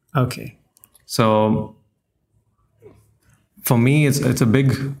 Okay. So for me, it's a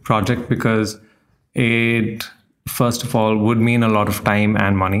big project because it, first of all, would mean a lot of time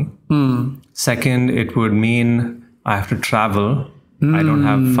and money. Second, it would mean I have to travel. I don't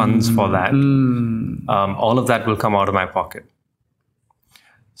have funds for that. All of that will come out of my pocket.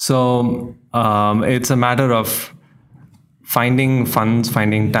 So it's a matter of finding funds,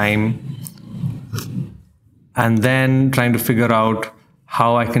 finding time, and then trying to figure out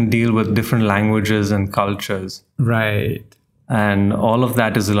how I can deal with different languages and cultures. Right. And all of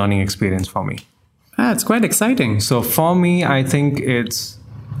that is a learning experience for me. It's quite exciting. So for me, I think there's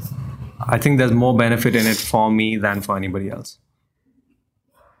more benefit in it for me than for anybody else.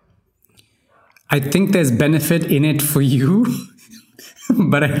 I think there's benefit in it for you,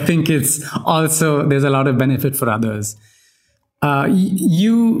 but I think it's also, there's a lot of benefit for others.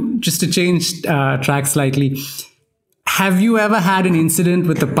 You, just to change track slightly, have you ever had an incident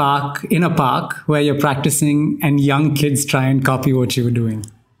with in a park where you're practicing and young kids try and copy what you were doing?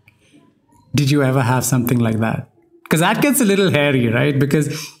 Did you ever have something like that? Because that gets a little hairy, right? Because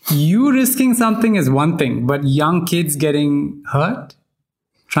you risking something is one thing, but young kids getting hurt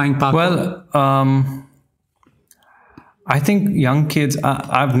trying parkour? Well, I think young kids,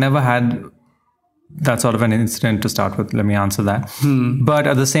 I've never had that sort of an incident to start with. Let me answer that. But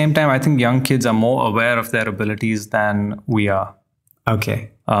at the same time, I think young kids are more aware of their abilities than we are.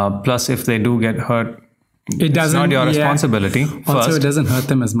 Okay. Plus, if they do get hurt, it's not your responsibility. Also, first. It doesn't hurt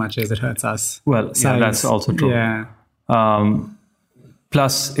them as much as it hurts us. Well, yeah, that's also true. Yeah.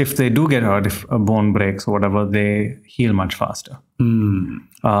 Plus, if they do get hurt, if a bone breaks or whatever, they heal much faster.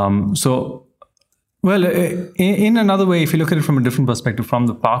 So, well, in another way, if you look at it from a different perspective, from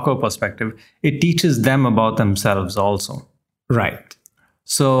the parkour perspective, it teaches them about themselves also. Right.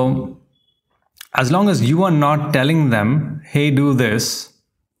 So, as long as you are not telling them, hey, do this,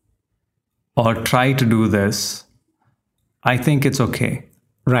 or try to do this, I think it's okay.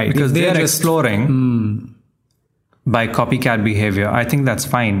 Right. Because they are exploring by copycat behavior. I think that's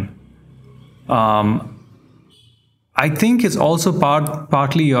fine. I think it's also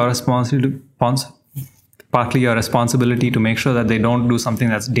partly your responsibility to make sure that they don't do something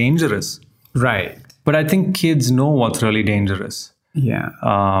that's dangerous. Right. But I think kids know what's really dangerous. Yeah.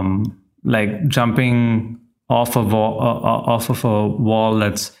 Like jumping off of a wall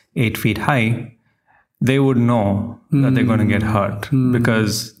that's 8 feet high, they would know that they're going to get hurt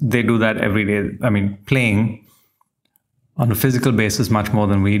because they do that every day. I mean, playing on a physical basis much more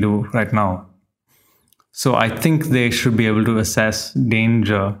than we do right now. So I think they should be able to assess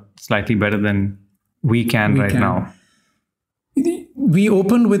danger slightly better than we can now. We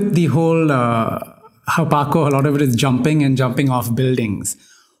opened with the whole how parkour, a lot of it is jumping and jumping off buildings.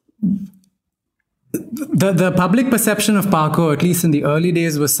 The public perception of parkour, at least in the early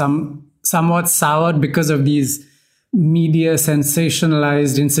days, was somewhat soured because of these media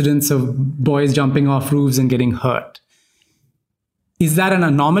sensationalized incidents of boys jumping off roofs and getting hurt. Is that an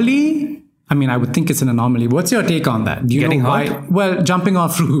anomaly? I mean, I would think it's an anomaly. What's your take on that? Do you Getting know why? hurt? Well, jumping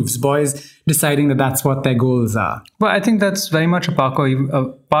off roofs, boys deciding that that's what their goals are. Well, I think that's very much a part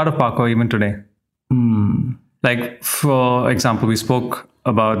of parkour even today. Like, for example, we spoke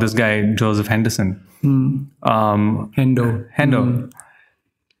about this guy, Joseph Henderson. Hendo.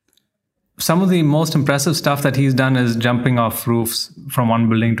 Some of the most impressive stuff that he's done is jumping off roofs from one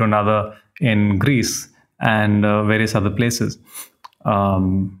building to another in Greece and various other places.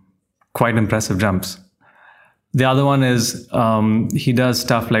 Quite impressive jumps. The other one is he does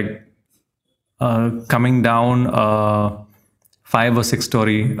stuff like coming down a 5 or 6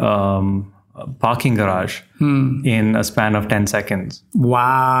 story parking garage in a span of 10 seconds.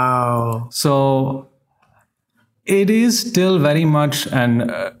 Wow. So it is still very much an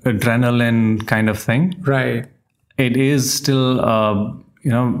adrenaline kind of thing. Right. It is still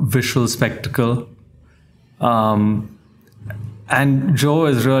visual spectacle. And Joe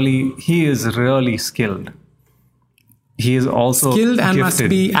is really skilled. He is also Skilled and gifted. must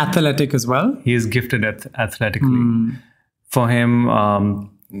be athletic as well. He is gifted athletically. For him,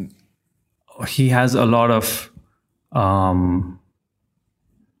 he has a lot of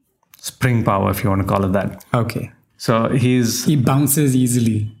spring power, if you want to call it that. Okay. So He bounces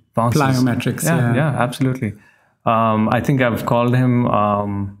easily. bounces. Plyometrics. Yeah, absolutely. I think I've called him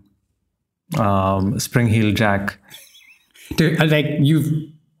Spring Heel Jack. Like you've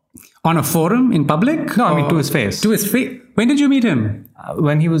on a forum in public? No, I mean to his face. To his face. When did you meet him?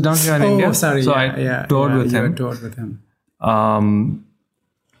 When he was down here in India. Oh, sorry. So I toured with him. You toured with him.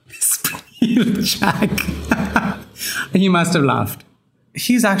 Jack. He must have laughed.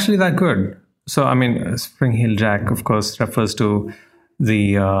 He's actually that good. So, I mean, Spring Heel Jack, of course, refers to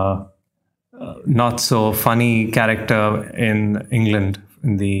the not so funny character in England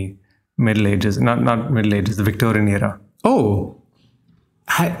in the Middle Ages. Not Middle Ages, the Victorian era. Oh.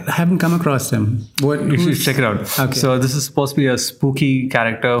 I haven't come across him. You should check it out. Okay. So this is supposed to be a spooky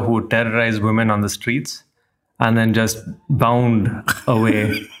character who would terrorize women on the streets and then just bound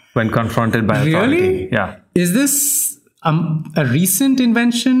away when confronted by authority. Really? Yeah. Is this a recent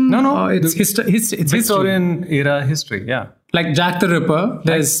invention? No. Or it's history. Victorian era history, yeah. Like Jack the Ripper,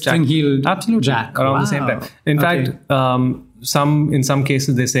 there's Spring Heel Absolutely. Jack. Around the same time. In fact, in some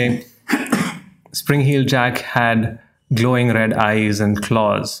cases they say Spring Heel Jack had glowing red eyes and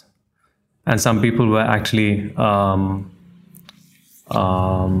claws. And some people were actually hurt.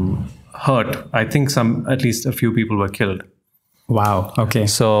 I think at least a few people were killed. Wow. Okay.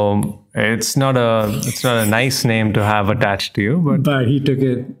 So it's not a nice name to have attached to you, But he took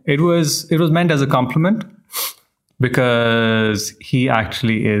it. it was meant as a compliment because he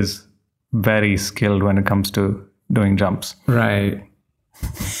actually is very skilled when it comes to doing jumps. Right.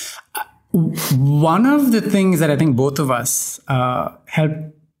 One of the things that I think both of us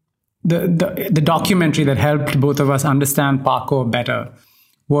helped, the documentary that helped both of us understand parkour better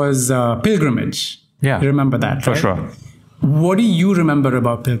was Pilgrimage. Yeah. You remember that, For right? sure. What do you remember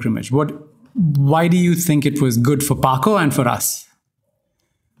about Pilgrimage? Why do you think it was good for parkour and for us?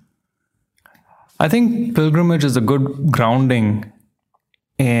 I think Pilgrimage is a good grounding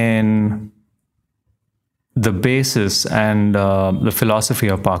in the basis and the philosophy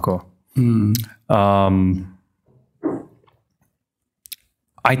of parkour.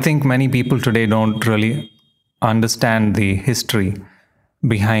 I think many people today don't really understand the history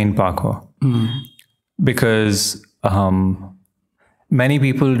behind parkour because many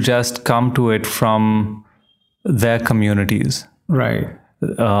people just come to it from their communities. Right.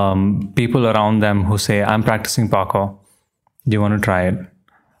 People around them who say, I'm practicing parkour. Do you want to try it?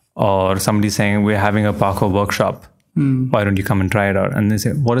 Or somebody saying, we're having a parkour workshop. Why don't you come and try it out? And they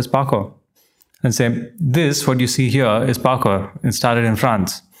say, what is parkour? And say, what you see here is parkour. It started in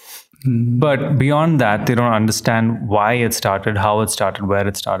France. But beyond that, they don't understand why it started, how it started, where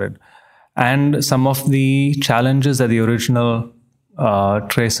it started. And some of the challenges that the original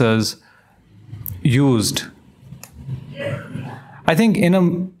tracers used. I think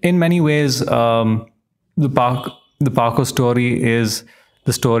in many ways, the parkour story is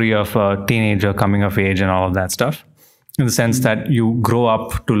the story of a teenager coming of age and all of that stuff. In the sense that you grow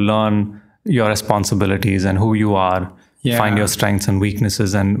up to learn your responsibilities and who you are, find your strengths and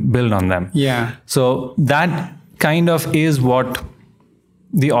weaknesses and build on them. Yeah. So that kind of is what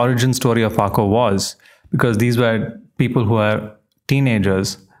the origin story of parkour was, because these were people who are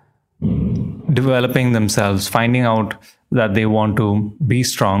teenagers developing themselves, finding out that they want to be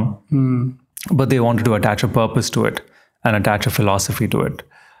strong, but they wanted to attach a purpose to it and attach a philosophy to it.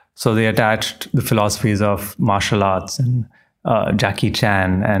 So they attached the philosophies of martial arts and Jackie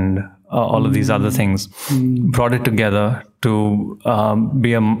Chan and all of these other things, brought it together to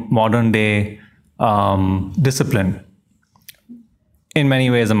be a modern day discipline. In many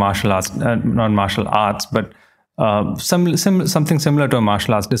ways, a martial arts, not martial arts, but something similar to a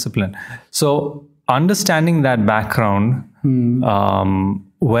martial arts discipline. So understanding that background,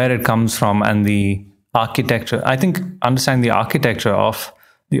 where it comes from, and the architecture, I think understanding the architecture of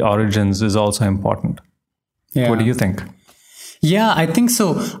the origins is also important. Yeah. What do you think? Yeah, I think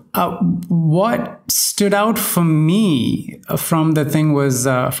so. What stood out for me from the thing was,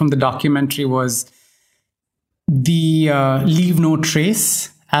 from the documentary, was the leave no trace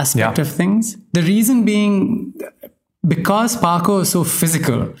aspect of things. The reason being, because parkour is so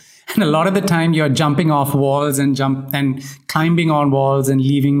physical, and a lot of the time you're jumping off walls and climbing on walls and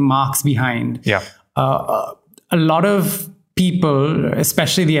leaving marks behind. Yeah. A lot of people,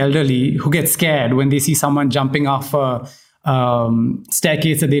 especially the elderly, who get scared when they see someone jumping off a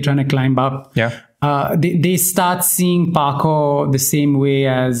staircase that they're trying to climb up. Yeah. They start seeing parkour the same way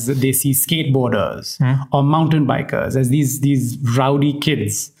as they see skateboarders or mountain bikers, as these rowdy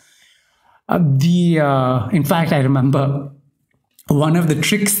kids. In fact, I remember one of the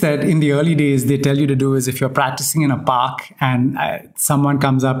tricks that in the early days they tell you to do is, if you're practicing in a park and someone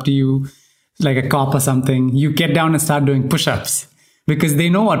comes up to you, like a cop or something, you get down and start doing push-ups. Because they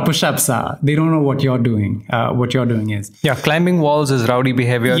know what push-ups are. They don't know what you're doing. What you're doing is. Yeah, climbing walls is rowdy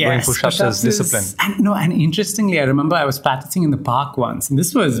behavior. Yes, doing push-ups is discipline. And interestingly, I remember I was practicing in the park once. And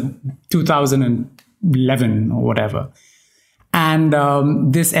this was 2011 or whatever.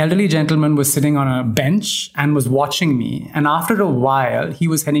 And this elderly gentleman was sitting on a bench and was watching me. And after a while, he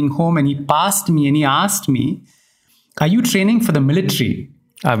was heading home and he passed me and he asked me, "Are you training for the military?"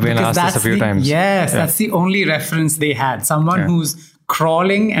 I've been asked this a few times. Yes, that's the only reference they had. Someone who's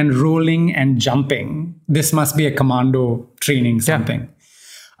crawling and rolling and jumping. This must be a commando training something.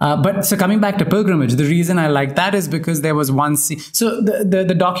 But so coming back to pilgrimage, the reason I like that is because there was one scene. So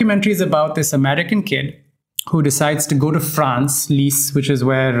the documentary is about this American kid who decides to go to France, Nice, which is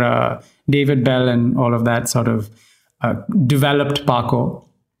where David Bell and all of that sort of developed parkour.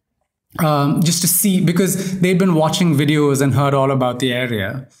 Just to see, because they'd been watching videos and heard all about the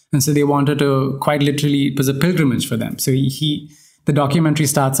area. And so they wanted to, quite literally, it was a pilgrimage for them. So the documentary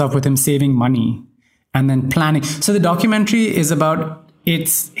starts off with him saving money and then planning. So the documentary is about,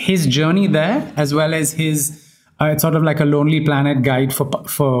 it's his journey there, as well as his, it's sort of like a Lonely Planet guide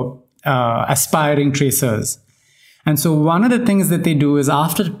for aspiring tracers. And so one of the things that they do is,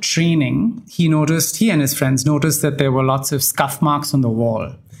 after training, he and his friends noticed that there were lots of scuff marks on the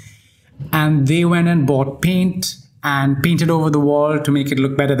wall. And they went and bought paint and painted over the wall to make it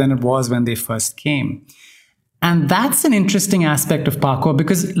look better than it was when they first came. And that's an interesting aspect of parkour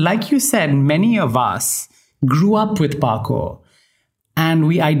because, like you said, many of us grew up with parkour and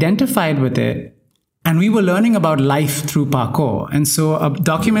we identified with it and we were learning about life through parkour. And so a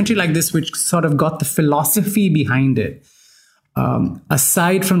documentary like this, which sort of got the philosophy behind it,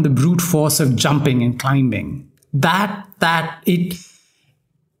 aside from the brute force of jumping and climbing,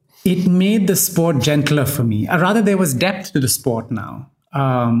 it made the sport gentler for me. Or rather, there was depth to the sport now,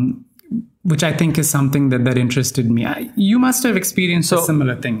 which I think is something that interested me. You must have experienced a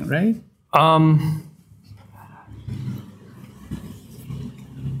similar thing, right?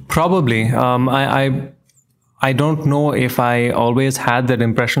 Probably. I don't know if I always had that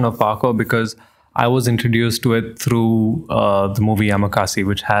impression of parkour because I was introduced to it through the movie Yamakasi,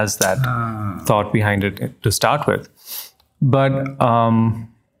 which has that thought behind it to start with. But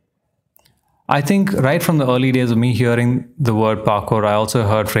I think right from the early days of me hearing the word parkour, I also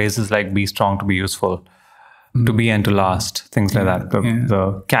heard phrases like "be strong to be useful," "to be and to last," things like that.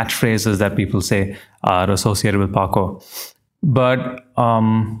 The catchphrases that people say are associated with parkour. But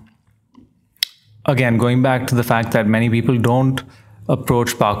again, going back to the fact that many people don't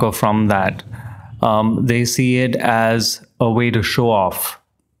approach parkour from that, they see it as a way to show off.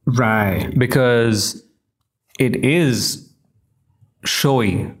 Right. Because it is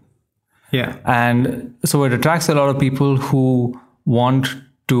showy. Yeah. And so it attracts a lot of people who want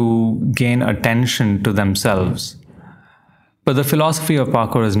to gain attention to themselves. But the philosophy of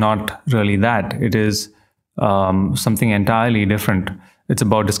parkour is not really that. It is something entirely different. It's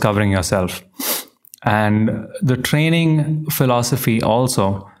about discovering yourself. And the training philosophy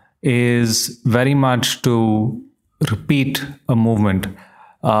also is very much to repeat a movement.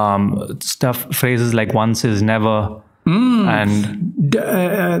 Phrases like "once is never." And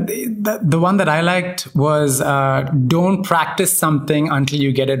the one that I liked was don't practice something until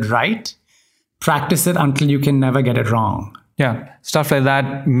you get it right. Practice it until you can never get it wrong. Yeah, stuff like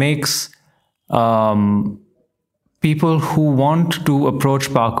that makes people who want to approach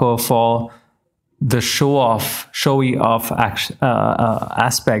parkour for the showy off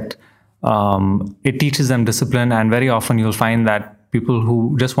aspect, it teaches them discipline, and very often you'll find that people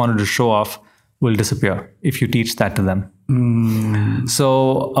who just wanted to show off will disappear if you teach that to them.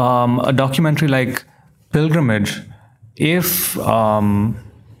 So a documentary like Pilgrimage,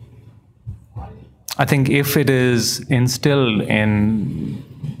 I think if it is instilled in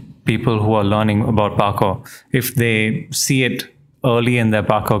people who are learning about parkour, if they see it early in their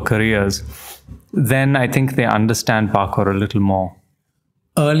parkour careers, then I think they understand parkour a little more.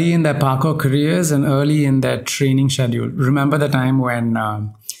 Early in their parkour careers and early in their training schedule. Remember the time when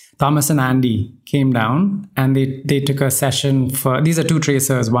Thomas and Andy came down and they took a session for, these are two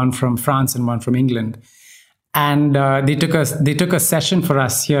tracers, one from France and one from England. And they took a session for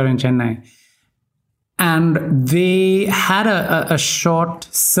us here in Chennai. And they had a short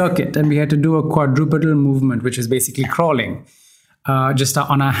circuit, and we had to do a quadrupedal movement, which is basically crawling, just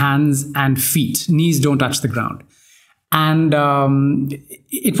on our hands and feet. Knees don't touch the ground. And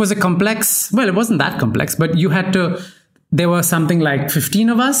it was a complex, well, it wasn't that complex, but there were something like 15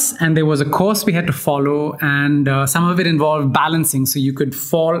 of us, and there was a course we had to follow, and some of it involved balancing. So you could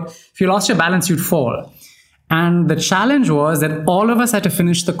fall. If you lost your balance, you'd fall. And the challenge was that all of us had to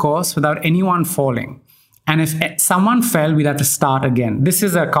finish the course without anyone falling. And if someone fell, we'd have to start again. This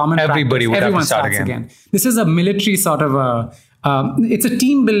is a common practice. Everybody would Everyone have to start starts again. This is a military sort of it's a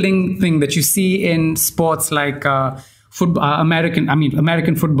team building thing that you see in sports like football,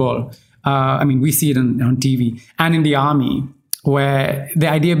 American football. We see it on TV, and in the army, where the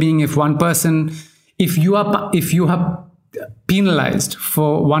idea being if you are penalized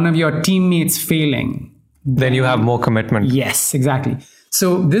for one of your teammates failing, then you have more commitment. Yes, exactly.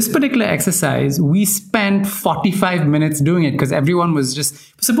 So this particular exercise, we spent 45 minutes doing it because everyone was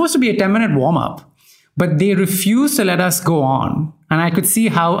supposed to be a 10-minute warm-up, but they refused to let us go on. And I could see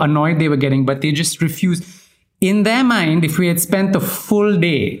how annoyed they were getting, but they just refused. In their mind, if we had spent the full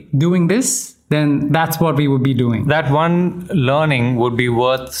day doing this, then that's what we would be doing. That one learning would be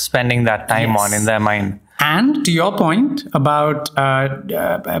worth spending that time on in their mind. And to your point about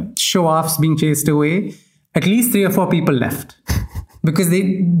show-offs being chased away, at least 3 or 4 people left. Because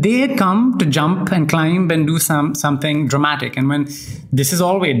they had come to jump and climb and do something dramatic. And when this is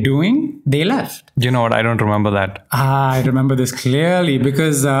all we're doing, they left. You know what? I don't remember that. I remember this clearly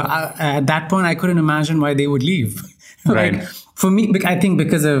because at that point, I couldn't imagine why they would leave. Right. For me, I think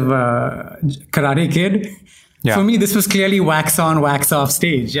because of Karate Kid, for me, this was clearly wax on, wax off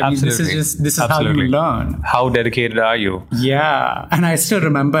stage. Absolutely. This is how you learn. How dedicated are you? Yeah. And I still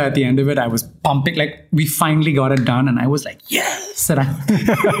remember at the end of it, I was pumping, like we finally got it done. And I was like, yes, and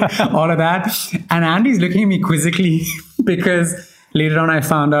all of that. And Andy's looking at me quizzically because later on I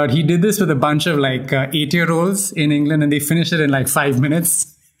found out he did this with a bunch of like 8-year-olds in England, and they finished it in like 5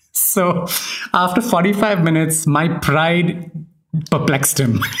 minutes. So after 45 minutes, my pride perplexed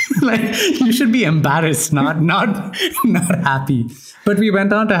him. Like, you should be embarrassed, not happy. But we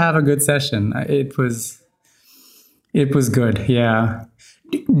went on to have a good session. It was good. Yeah.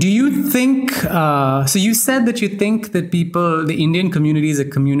 Do you think, so you said that you think that the Indian communities are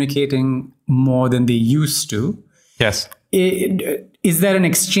communicating more than they used to. Yes. Is there an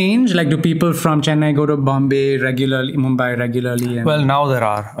exchange? Like, do people from Chennai go to Mumbai regularly? Well, now there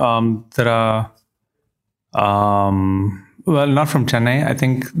are. Well, not from Chennai. I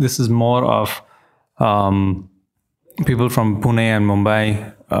think this is more of people from Pune and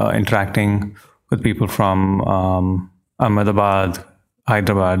Mumbai interacting with people from Ahmedabad,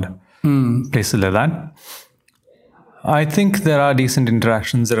 Hyderabad, places like that. I think there are decent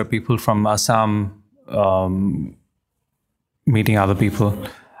interactions. There are people from Assam meeting other people.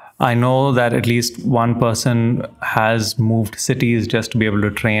 I know that at least one person has moved cities just to be able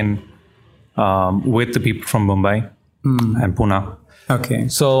to train with the people from Mumbai and Pune. Okay.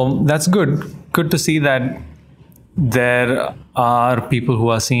 So that's good. Good to see that there are people who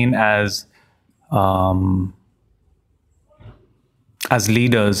are seen as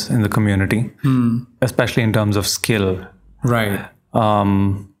leaders in the community, especially in terms of skill. Right.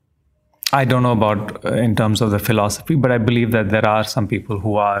 I don't know about in terms of the philosophy, but I believe that there are some people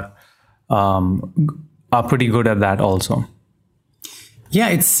who are pretty good at that also. Yeah,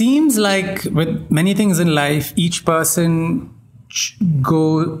 it seems like with many things in life, each person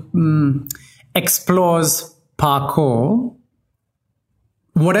explores parkour,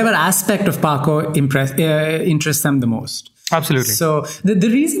 whatever aspect of parkour interests them the most. Absolutely. So the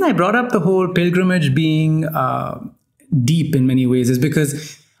reason I brought up the whole pilgrimage being deep in many ways is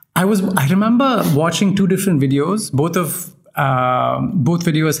because I remember watching 2 different videos. Both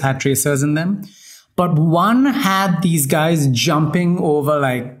videos had tracers in them. But one had these guys jumping over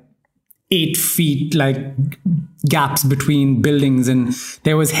like 8 feet, like gaps between buildings, and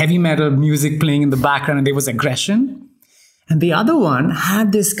there was heavy metal music playing in the background, and there was aggression. And the other one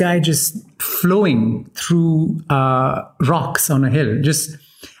had this guy just flowing through rocks on a hill,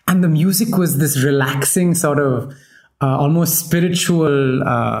 and the music was this relaxing sort of almost spiritual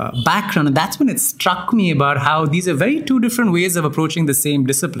background. And that's when it struck me about how these are very two different ways of approaching the same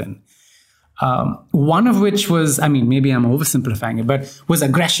discipline. One of which was, I mean, maybe I'm oversimplifying it, but was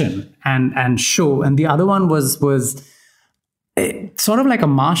aggression and show. And the other one was sort of like a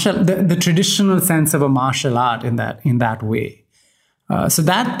the traditional sense of a martial art in that way. So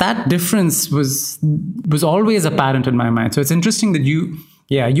that difference was always apparent in my mind. So it's interesting that you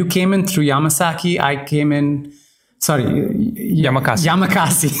came in through Yamasaki. I came in,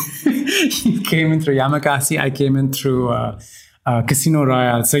 Yamakasi. You came in through Yamakasi. I came in through Casino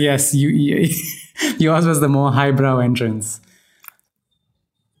Royale. So yes, yours was the more highbrow entrance.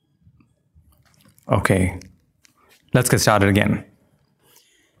 Okay, let's get started again.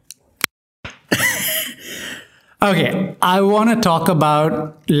 Okay, I want to talk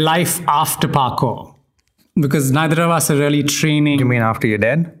about life after parkour because neither of us are really training. You mean after you're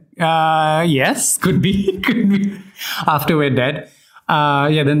dead? Yes, could be. After we're dead.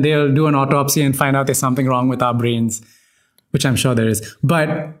 Then they'll do an autopsy and find out there's something wrong with our brains, which I'm sure there is.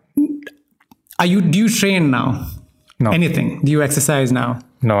 But do you train now? No. Anything? Do you exercise now?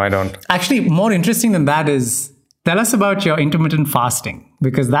 No, I don't. Actually, more interesting than that is, tell us about your intermittent fasting,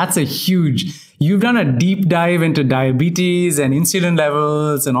 because that's you've done a deep dive into diabetes and insulin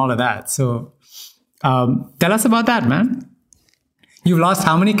levels and all of that. So tell us about that, man. You've lost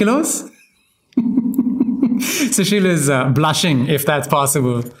how many kilos? Sushil is blushing, if that's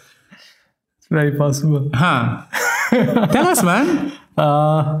possible. It's very possible. Huh. Tell us, man.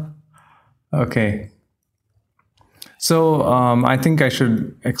 Okay. So I think I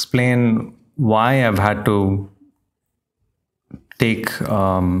should explain why I've had to take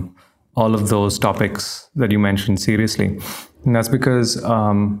all of those topics that you mentioned seriously. And that's because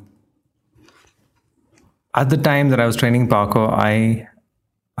at the time that I was training parkour,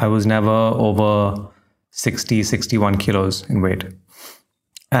 I was never over 61 kilos in weight.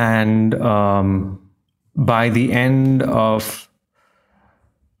 And by the end of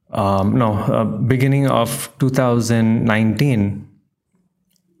beginning of 2019,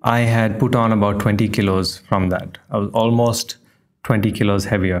 I had put on about 20 kilos from that. I was almost 20 kilos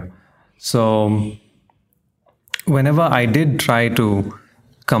heavier. So whenever I did try to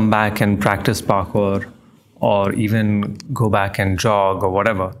come back and practice parkour or even go back and jog or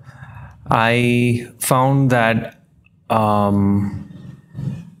whatever, I found that I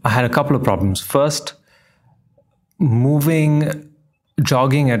had a couple of problems. First,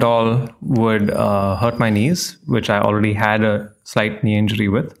 jogging at all would hurt my knees, which I already had a slight knee injury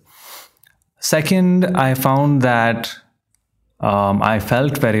with. Second, I found that I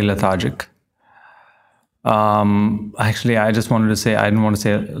felt very lethargic. Actually, I just wanted to say, I didn't want to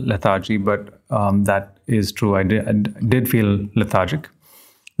say lethargy, but that is true. I did feel lethargic.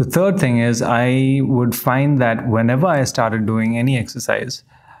 The third thing is I would find that whenever I started doing any exercise,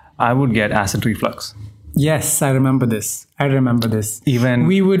 I would get acid reflux. Yes, I remember this. Even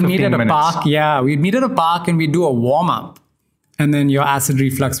we would meet at a minutes. park. Yeah, we'd meet at a park and we'd do a warm-up. And then your acid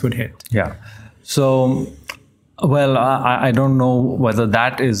reflux would hit. Yeah. So, well, I don't know whether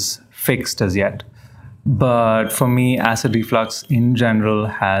that is fixed as yet. But for me, acid reflux in general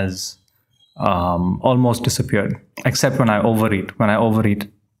has almost disappeared, except when I overeat. When I overeat,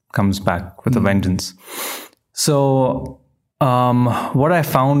 it comes back with a vengeance. So what I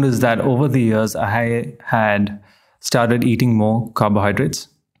found is that over the years, I had started eating more carbohydrates.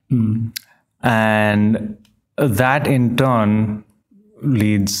 And that in turn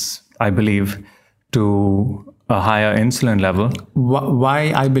leads, I believe, to a higher insulin level.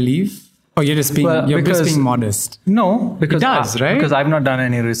 Why I believe? Oh, you're just being modest. No, because it does, right? Because I've not done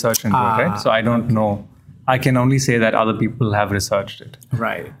any research into it, right? So I don't know. I can only say that other people have researched it.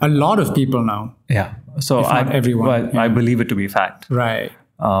 Right. A lot of people now. Yeah. So if not everyone. I believe it to be fact. Right.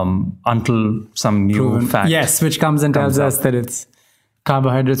 Until some new fact. Yes, which comes and tells us that it's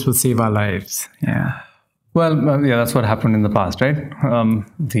carbohydrates will save our lives. Yeah. Well, that's what happened in the past, right?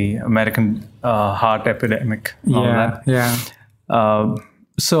 The American heart epidemic. And all that. Yeah.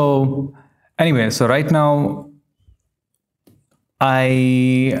 So anyway, so right now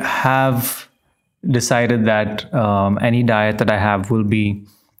I have decided that any diet that I have will be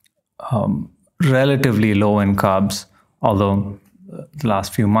relatively low in carbs, although the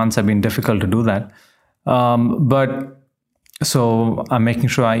last few months have been difficult to do that. But so I'm making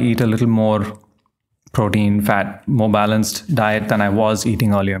sure I eat a little more protein, fat, more balanced diet than I was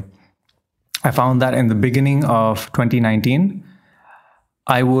eating earlier. I found that in the beginning of 2019,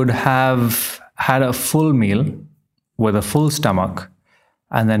 I would have had a full meal with a full stomach,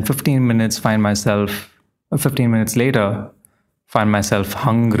 and then 15 minutes later, find myself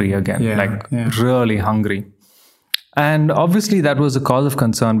hungry again, really hungry. And obviously that was a cause of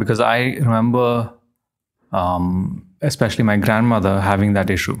concern because I remember, especially my grandmother having that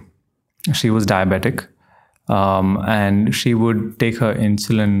issue. She was diabetic, and she would take her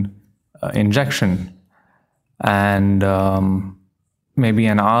insulin injection, and maybe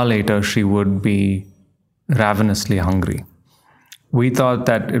an hour later she would be ravenously hungry. We thought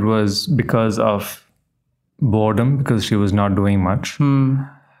that it was because of boredom, because she was not doing much.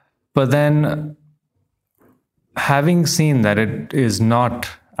 But then, having seen that it is not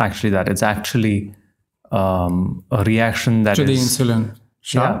actually that, it's actually a reaction that to the insulin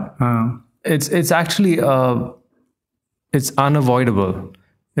shot. Yeah. It's actually it's unavoidable.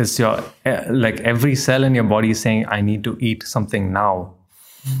 It's your like every cell in your body is saying, I need to eat something now.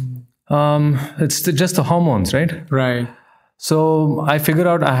 It's just the hormones, right? Right. So I figured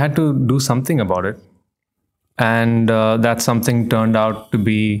out I had to do something about it. And that something turned out to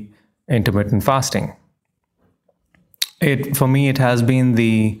be intermittent fasting. For me, it has been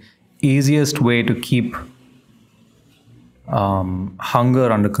the easiest way to keep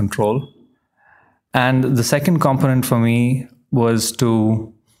hunger under control. And the second component for me was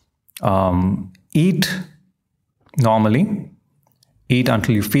to eat normally, eat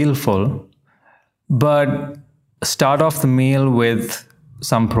until you feel full, but start off the meal with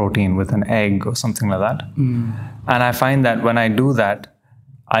some protein, with an egg or something like that. And I find that when I do that,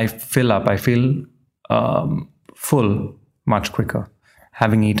 I fill up, I feel full much quicker,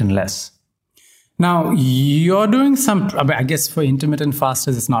 having eaten less. Now, you're doing I guess for intermittent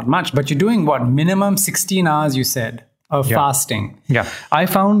fasters, it's not much, but you're doing what? Minimum 16 hours, you said, of fasting. Yeah. I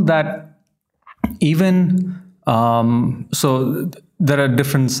found that even, so there are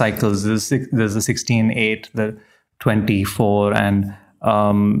different cycles. There's the 16-8, the 24, and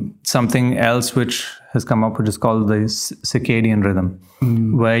something else which has come up, which is called the circadian rhythm,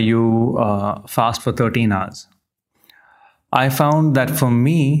 where you fast for 13 hours. I found that for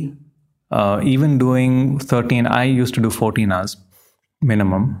me, even doing 13, I used to do 14 hours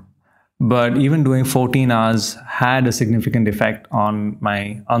minimum, but even doing 14 hours had a significant effect on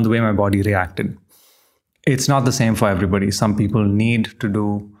the way my body reacted. It's not the same for everybody. Some people need to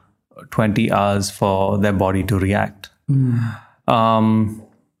do 20 hours for their body to react.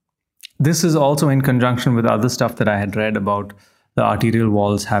 This is also in conjunction with other stuff that I had read about the arterial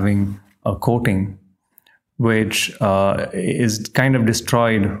walls having a coating, which is kind of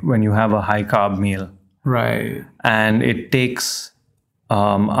destroyed when you have a high carb meal. Right. And it takes,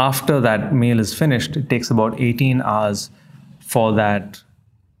 after that meal is finished, it takes about 18 hours for that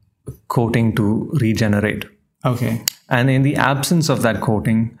coating to regenerate. Okay. And in the absence of that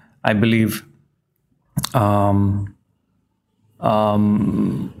coating, I believe LDLs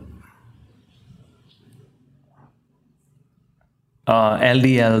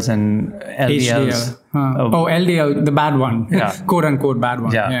and LDLs. LDL, the bad one. Yeah. Quote unquote bad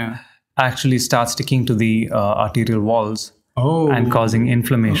one. Yeah. Actually start sticking to the arterial walls and causing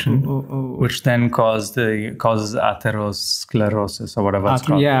inflammation, which then causes atherosclerosis or whatever it's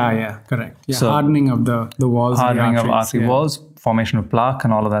called. Yeah, correct. Yeah, so, hardening of the walls. Hardening of artery walls, formation of plaque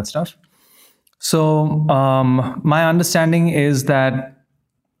and all of that stuff. So my understanding is that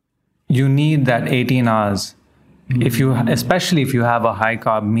you need that 18 hours, especially if you have a high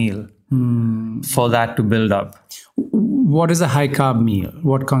carb meal, for that to build up. What is a high carb meal?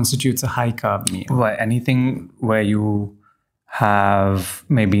 What constitutes a high carb meal? Well, anything where you have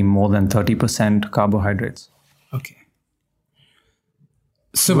maybe more than 30% carbohydrates. Okay.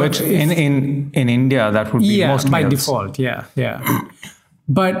 So, which in India that would be most by meals. Default. Yeah.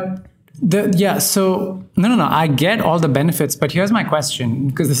 But so no. I get all the benefits, but here's my question,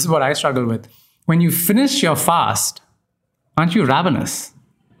 because this is what I struggle with. When you finish your fast, aren't you ravenous?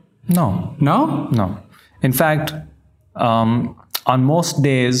 No. In fact, on most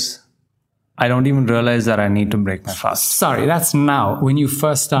days, I don't even realize that I need to break my fast. Sorry, that's now, when you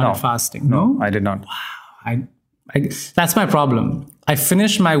first started fasting. No, I did not. Wow. That's my problem. I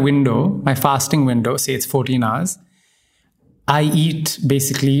finish my fasting window, say it's 14 hours. I eat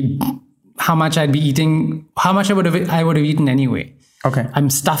basically how much I'd be eating, how much I would have eaten anyway. Okay.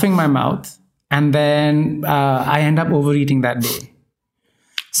 I'm stuffing my mouth, and then I end up overeating that day.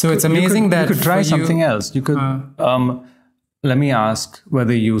 So it's amazing that you could try something else. You could. Let me ask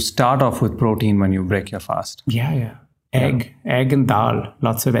whether you start off with protein when you break your fast. Yeah. Egg and dal.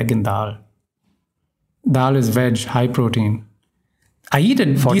 Lots of egg and dal. Dal is veg, high protein. I eat a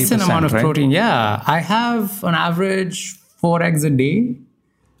decent amount of protein. Yeah. I have on average 4 eggs a day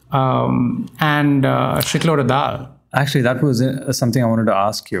and a shitload of dal. Actually, that was something I wanted to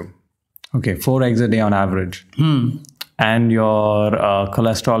ask you. Okay, 4 eggs a day on average. And your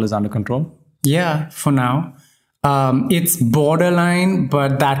cholesterol is under control? Yeah, for now. It's borderline,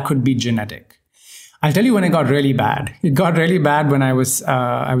 but that could be genetic. I'll tell you when it got really bad. It got really bad when I was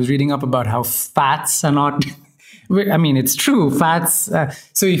reading up about how fats are not... I mean, it's true. Fats...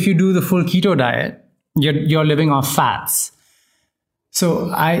 so if you do the full keto diet, you're living off fats. So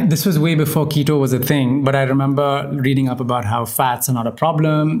this was way before keto was a thing, but I remember reading up about how fats are not a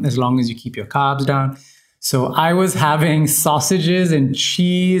problem as long as you keep your carbs down. So I was having sausages and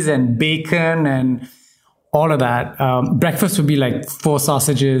cheese and bacon and all of that. Breakfast would be like 4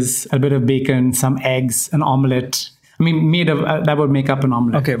 sausages, a bit of bacon, some eggs, an omelette. I mean, that would make up an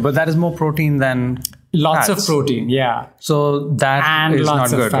omelette. Okay, but that is more protein than Lots fats. of protein, yeah. So that and is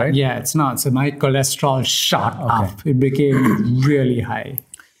lots not of good, fat. right? Yeah, it's not. So my cholesterol shot up. It became really high.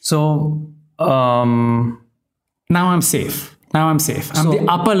 So now I'm safe. I'm the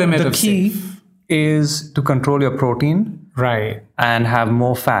upper limit of safe. The key is to control your protein. Right. And have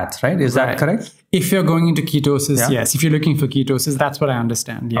more fats, right? Is that correct? If you're going into ketosis, yes. If you're looking for ketosis, that's what I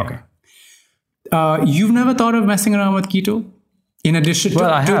understand. Yeah. Okay. You've never thought of messing around with keto? In addition to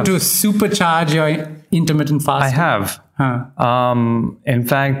supercharge your intermittent fasting? I have. In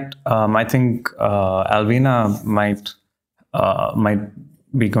fact, I think Alvina might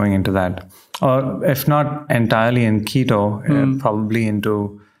be going into that. Or if not entirely in keto, probably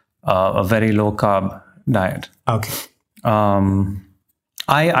into a very low carb diet. Okay. I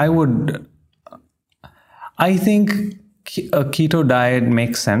think a keto diet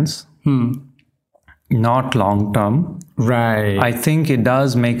makes sense. Not long term. Right. I think it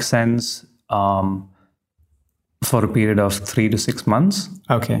does make sense for a period of 3 to 6 months.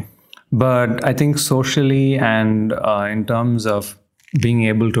 Okay. But I think socially and in terms of being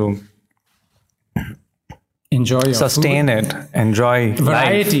able to enjoy your sustain food. Enjoy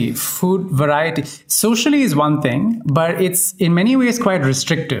variety, life. Food variety. Socially is one thing, but it's in many ways quite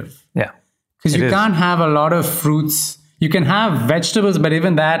restrictive. Yeah. Because you can't have a lot of fruits. You can have vegetables, but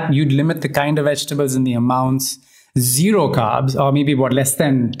even that, you'd limit the kind of vegetables and the amounts. 0 carbs, or maybe less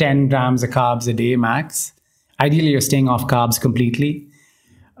than 10 grams of carbs a day max. Ideally, you're staying off carbs completely.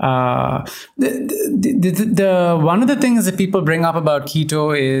 One of the things that people bring up about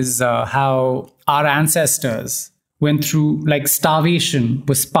keto is how our ancestors went through, like, starvation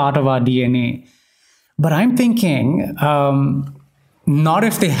was part of our DNA. But I'm thinking, not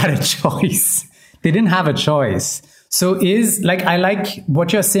if they had a choice. They didn't have a choice. So I like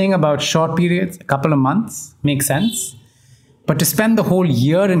what you're saying about short periods, a couple of months, makes sense. But to spend the whole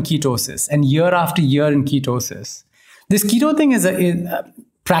year in ketosis and year after year in ketosis, this keto thing is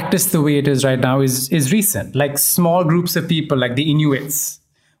practiced the way it is right now is recent. Like small groups of people, like the Inuits,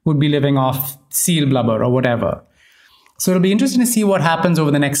 would be living off seal blubber or whatever. So it'll be interesting to see what happens over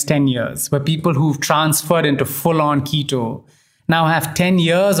the next 10 years, where people who've transferred into full-on keto now have 10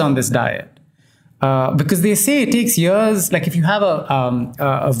 years on this diet. Because they say it takes years. Like if you have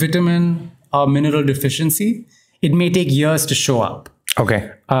a vitamin or mineral deficiency, it may take years to show up.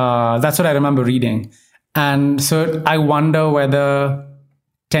 Okay. That's what I remember reading. And so I wonder whether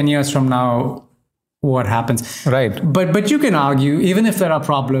 10 years from now, what happens. Right. But you can argue, even if there are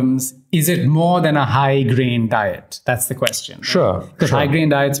problems, is it more than a high grain diet? That's the question. Sure. Because high grain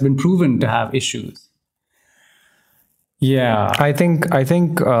diet's been proven to have issues. Yeah. I think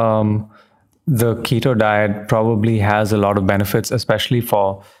the keto diet probably has a lot of benefits, especially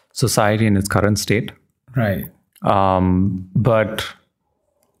for society in its current state. Right. But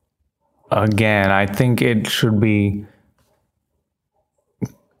again, I think it should be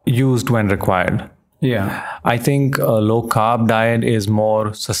used when required. Yeah. I think a low carb diet is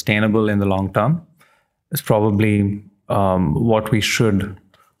more sustainable in the long term. It's probably what we should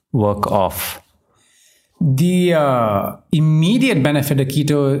work off. The immediate benefit of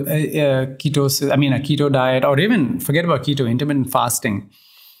ketosis, I mean, a keto diet, or even forget about keto, intermittent fasting,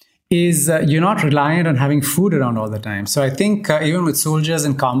 is you're not reliant on having food around all the time. So I think even with soldiers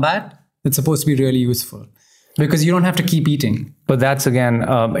in combat, it's supposed to be really useful because you don't have to keep eating. But that's again,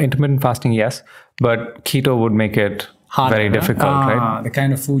 intermittent fasting, yes, but keto would make it harder, very difficult, right? The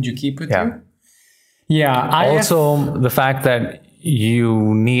kind of food you keep with you. Yeah. Also, the fact that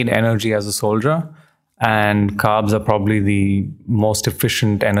you need energy as a soldier, and carbs are probably the most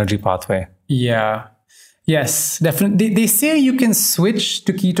efficient energy pathway. Yeah. Yes, definitely. They say you can switch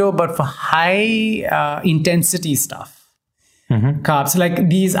to keto, but for high intensity stuff. carbs. Like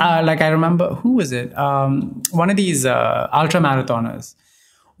these are, like I remember, who was it? One of these ultra marathoners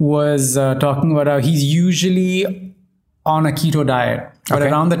was talking about how he's usually on a keto diet, but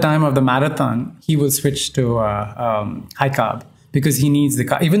around the time of the marathon, he will switch to high carb because he needs the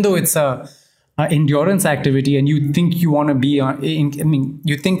carb. Even though it's a endurance activity, and you think you want to be on,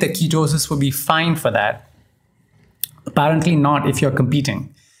 you think that ketosis will be fine for that. Apparently not if you're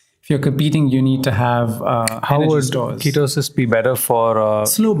competing. If you're competing, you need to have How energy would stores. ketosis be better for...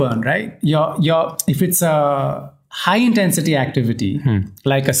 Slow burn, right? If it's a high intensity activity,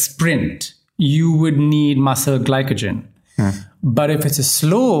 like a sprint, you would need muscle glycogen. But if it's a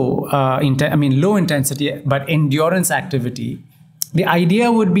slow, low intensity, but endurance activity, the idea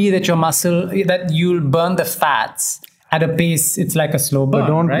would be that that you'll burn the fats at a pace. It's like a slow burn, But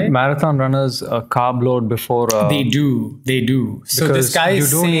don't right? marathon runners carb load before... They do. So because this guy you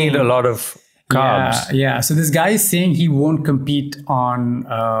is do saying, need a lot of carbs. Yeah. So this guy is saying he won't compete on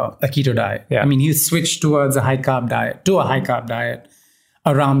a keto diet. Yeah. I mean, he'll switch towards a high carb diet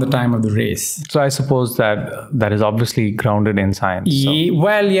around the time of the race. So I suppose that is obviously grounded in science. So. He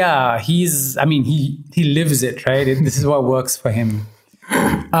lives it, right? This is what works for him.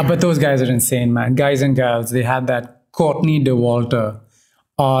 But those guys are insane, man. Guys and girls, they had that Courtney DeWalter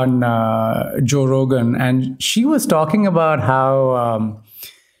on Joe Rogan, and she was talking about how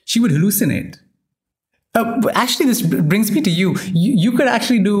she would hallucinate. Actually, this brings me to you. You could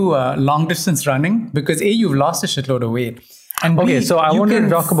actually do long distance running because you've lost a shitload of weight. And So I wanted to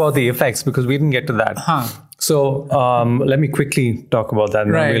talk about the effects because we didn't get to that. So let me quickly talk about that,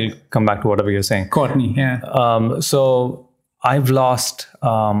 and then we'll come back to whatever you're saying. Courtney, yeah. So I've lost,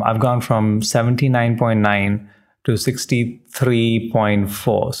 I've gone from 79.9 to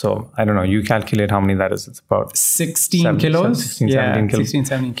 63.4. So I don't know, you calculate how many that is. It's about 16 kilos?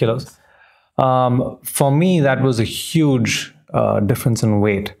 17 kilos. For me, that was a huge difference in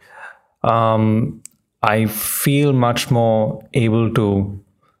weight. I feel much more able to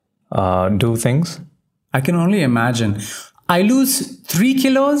do things. I can only imagine. I lose 3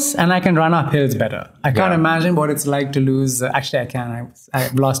 kilos and I can run up hills better. I can't imagine what it's like to lose. Actually, I can.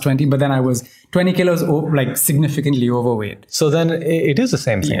 I've lost 20, but then I was 20 kilos significantly overweight. So then it is the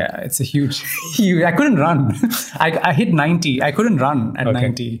same thing. Yeah, it's a huge. I couldn't run. I hit 90. I couldn't run at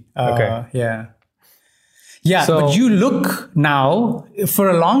 90. Yeah. Yeah, So, but you look now, for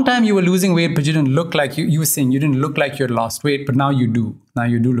a long time you were losing weight, but you didn't look like you were saying you didn't look like you had lost weight, but now you do. Now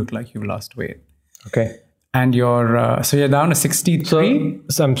you do look like you've lost weight. Okay. And you're down to 63?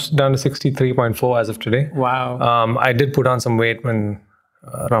 So I'm down to 63.4 as of today. Wow. I did put on some weight when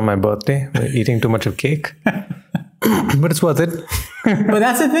around my birthday, eating too much of cake. But it's worth it. But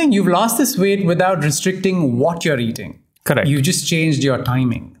that's the thing. You've lost this weight without restricting what you're eating. Correct. You just changed your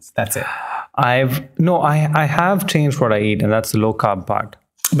timings. That's it. I have changed what I eat, and that's the low carb part.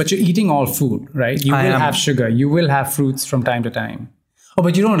 But you're eating all food, right? You will have sugar. You will have fruits from time to time. Oh,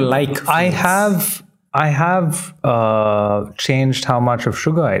 but you don't like fruits. I have changed how much of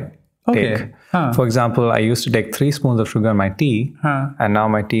sugar I take. For example, I used to take 3 spoons of sugar in my tea, and now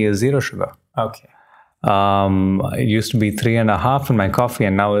my tea is 0 sugar. Okay. It used to be 3.5 in my coffee,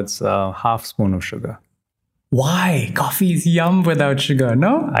 and now it's a half spoon of sugar. Why? Coffee is yum without sugar,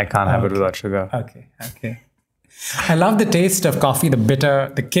 no? I can't have it without sugar. Okay. I love the taste of coffee, the bitter,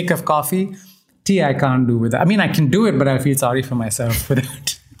 the kick of coffee. Tea I can't do without. I mean, I can do it, but I feel sorry for myself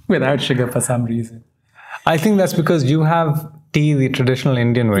without sugar for some reason. I think that's because you have tea the traditional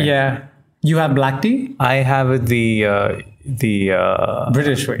Indian way. Yeah. You have black tea? I have it the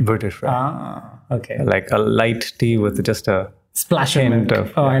British way. British way. Ah, okay. Like a light tea with just a splash of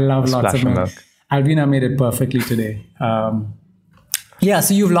milk. I love lots of milk. Alvina made it perfectly today.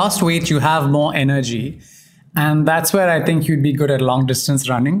 So you've lost weight, you have more energy. And that's where I think you'd be good at long distance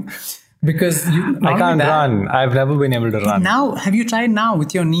running. Because I can't run. I've never been able to run. Now, have you tried now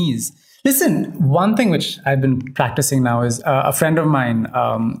with your knees? Listen, one thing which I've been practicing now is a friend of mine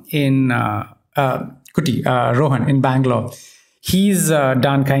in Kuti, Rohan, in Bangalore. He's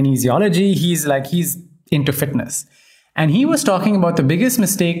done kinesiology. He's into fitness. And he was talking about the biggest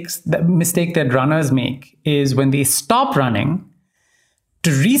mistake that runners make is when they stop running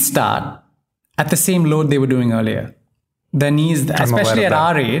to restart at the same load they were doing earlier. Their knees, especially at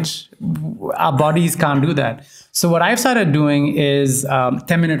our age, our bodies can't do that. So what I've started doing is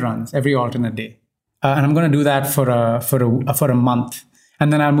 10-minute runs every alternate day. And I'm going to do that for a month.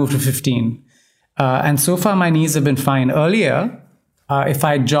 And then I'll move to 15. And so far, my knees have been fine. Earlier, if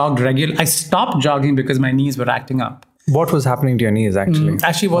I jogged regularly, I stopped jogging because my knees were acting up. What was happening to your knees, actually?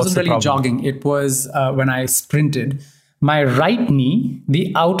 Actually, it wasn't really jogging. It was when I sprinted. My right knee,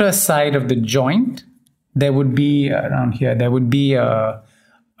 the outer side of the joint, there would be around here, there would be a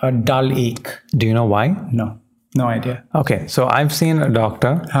dull ache. Do you know why? No idea. Okay, so I've seen a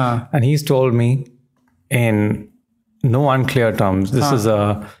doctor, and he's told me in no unclear terms, this is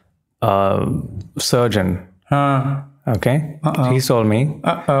a surgeon. Okay? He's told me,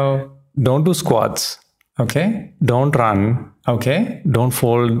 don't do squats. Okay. Don't run. Okay. Don't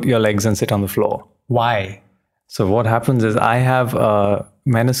fold your legs and sit on the floor. Why? So what happens is I have a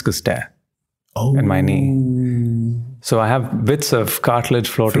meniscus tear in my knee. So I have bits of cartilage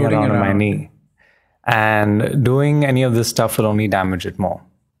floating around in my knee. And doing any of this stuff will only damage it more.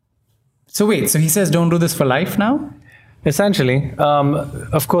 So wait, so he says don't do this for life now? Essentially,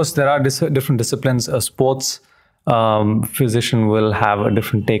 of course, there are different disciplines. A sports physician will have a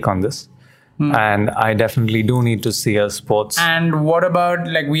different take on this. And I definitely do need to see a sports. And what about,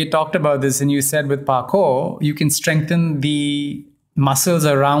 like we talked about this and you said with parkour, you can strengthen the muscles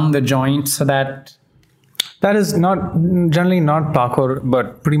around the joint so that... That is generally not parkour,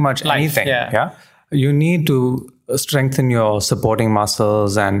 but pretty much anything. Yeah. You need to strengthen your supporting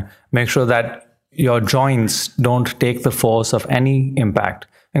muscles and make sure that your joints don't take the force of any impact,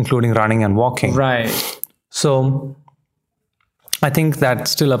 including running and walking. Right. So I think that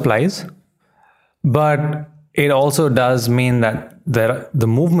still applies. But it also does mean that the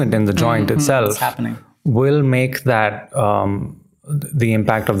movement in the joint itself will make that the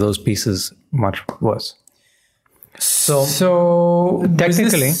impact of those pieces much worse. So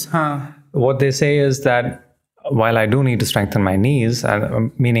technically, what they say is that while I do need to strengthen my knees,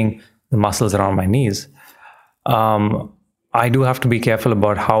 meaning the muscles around my knees, I do have to be careful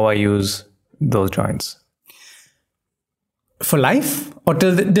about how I use those joints. For life? Or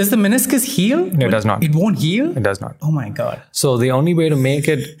does the meniscus heal? It does not. It won't heal? It does not. Oh my God. So the only way to make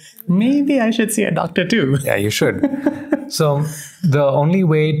it... Maybe I should see a doctor too. Yeah, you should. So the only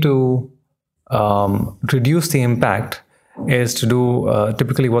way to reduce the impact is to do...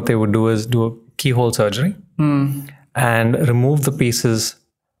 typically what they would do is do a keyhole surgery and remove the pieces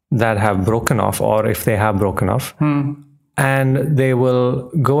that have broken off, or if they have broken off. And they will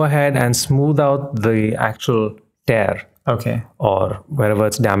go ahead and smooth out the actual tear. Okay. Or wherever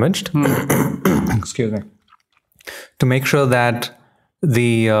it's damaged. Excuse me. To make sure that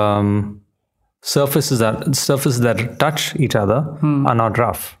the surfaces that touch each other are not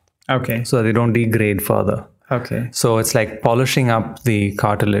rough. Okay. So they don't degrade further. Okay. So it's like polishing up the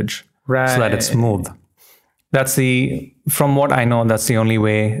cartilage so that it's smooth. From what I know, that's the only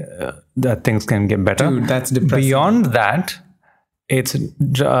way that things can get better. Dude, that's depressing. Beyond that, it's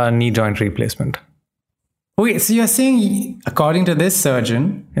knee joint replacement. Wait, so you're saying, according to this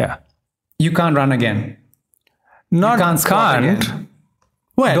surgeon, you can't run again? Not you can't squat again.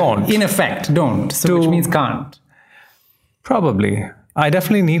 Well, don't. In effect, don't. So which means can't. Probably. I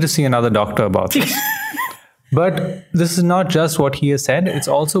definitely need to see another doctor about this. But this is not just what he has said. It's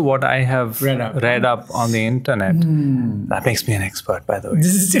also what I have read up on the internet. That makes me an expert, by the way.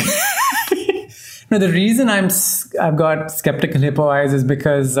 No, the reason I've got skeptical hippo eyes is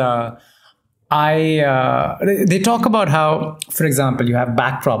because they talk about how, for example, you have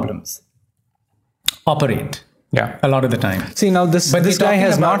back problems. Operate. Yeah. A lot of the time. See, now this guy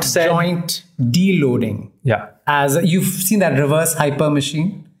has not said joint deloading. Yeah. As you've seen that reverse hyper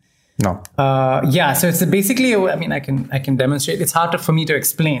machine. No. So it's basically, I can demonstrate. It's hard for me to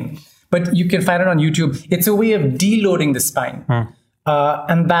explain, but you can find it on YouTube. It's a way of deloading the spine.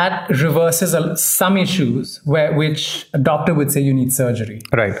 And that reverses some issues which a doctor would say you need surgery.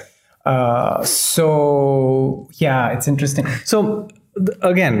 Right. It's interesting. So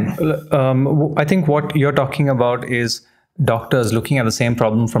again, I think what you're talking about is doctors looking at the same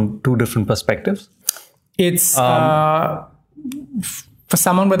problem from two different perspectives. It's for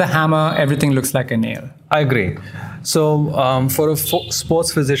someone with a hammer, everything looks like a nail. I agree. So for a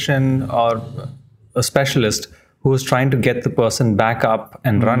sports physician or a specialist who's trying to get the person back up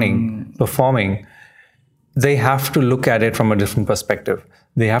and running, performing, they have to look at it from a different perspective.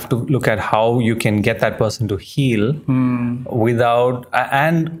 They have to look at how you can get that person to heal without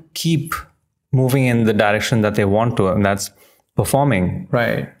and keep moving in the direction that they want to, and that's performing.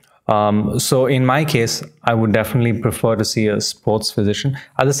 Right. So in my case, I would definitely prefer to see a sports physician.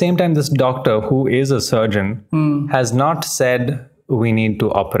 At the same time, this doctor, who is a surgeon, has not said we need to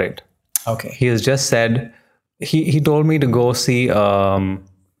operate. Okay. He has just said, he told me to go see, what's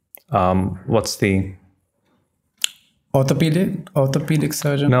the... Orthopedic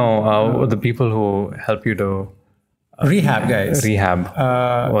surgeon? No, the people who help you to... rehab guys. Rehab.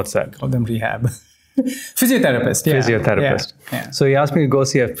 What's that? Call them rehab. Physiotherapist. Yeah. Physiotherapist. Yeah. So he asked me to go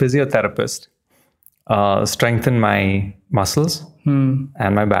see a physiotherapist, strengthen my muscles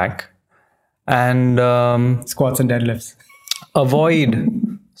and my back, And Squats and deadlifts.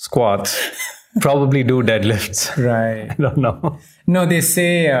 avoid squats. Probably do deadlifts. Right. I don't know. No, they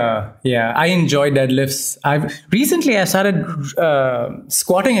say, I enjoy deadlifts. Recently I started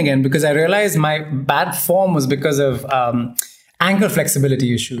squatting again because I realized my bad form was because of ankle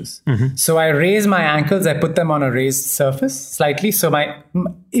flexibility issues. So I raise my ankles, I put them on a raised surface slightly. So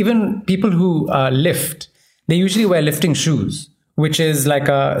even people who lift, they usually wear lifting shoes, which is like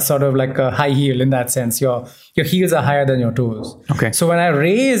a sort of like a high heel in that sense. Your heels are higher than your toes. Okay. So when I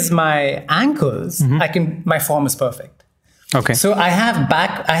raise my ankles, my form is perfect. Okay. So I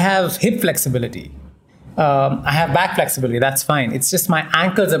have hip flexibility. I have back flexibility. That's fine. It's just my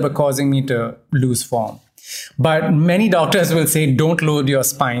ankles that were causing me to lose form. But many doctors will say, don't load your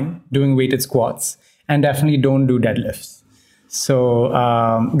spine doing weighted squats, and definitely don't do deadlifts. So,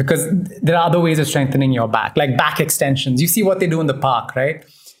 because there are other ways of strengthening your back, like back extensions. You see what they do in the park, right?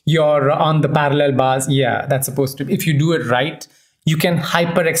 You're on the parallel bars. Yeah, that's supposed to, if you do it right, you can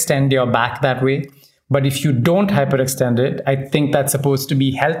hyperextend your back that way. But if you don't hyperextend it, I think that's supposed to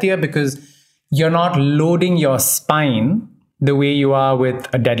be healthier because you're not loading your spine the way you are with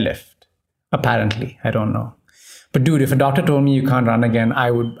a deadlift. Apparently, I don't know. But dude, if a doctor told me you can't run again,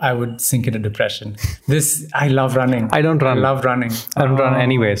 I would sink into depression. I love running. I don't run. I love running. I don't run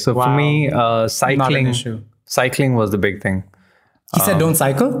anyway. So for me, cycling, Not an issue. cycling was the big thing. He said, don't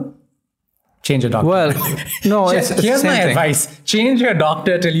cycle. Change your doctor. Well, no, it's the Here's same my thing. advice. Change your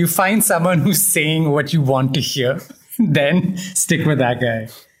doctor till you find someone who's saying what you want to hear. Then stick with that guy.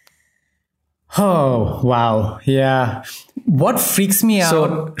 Oh, wow. Yeah. What freaks me out...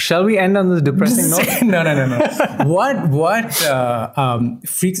 So shall we end on this depressing note? No. What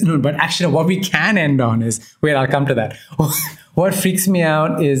freaks... No, but actually what we can end on is... Wait, I'll come to that. What freaks me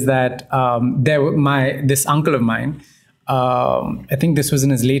out is that this uncle of mine, I think this was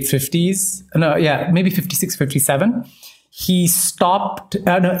in his late 50s. No, yeah, maybe 56, 57. He stopped...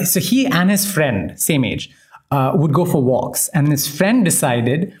 so he and his friend, same age, would go for walks. And his friend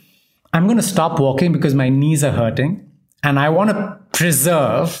decided, I'm going to stop walking because my knees are hurting. And I want to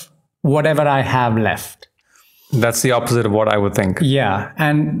preserve whatever I have left. That's the opposite of what I would think. Yeah.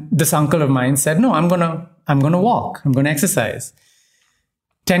 And this uncle of mine said, no, I'm going to walk. I'm going to exercise.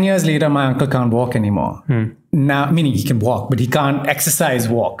 10 years later, my uncle can't walk anymore. Now, meaning he can walk, but he can't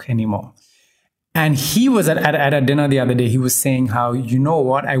walk anymore. And he was at a dinner the other day. He was saying how, you know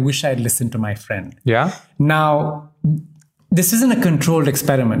what? I wish I'd listened to my friend. Yeah. Now, this isn't a controlled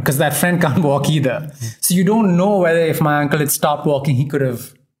experiment because that friend can't walk either. So you don't know whether if my uncle had stopped walking, he could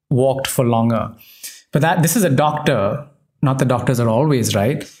have walked for longer. But this is a doctor. Not that doctors are always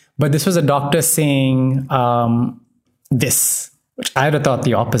right. But this was a doctor saying this, which I would have thought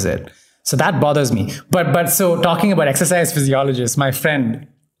the opposite. So that bothers me. But so talking about exercise physiologists, my friend,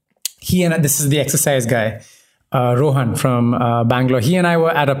 this is the exercise guy, Rohan from Bangalore. He and I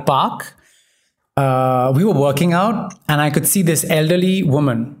were at a park. We were working out and I could see this elderly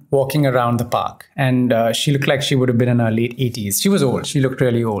woman walking around the park. And she looked like she would have been in her late 80s. She was old. She looked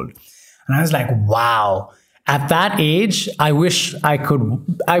really old. And I was like, wow, at that age, I wish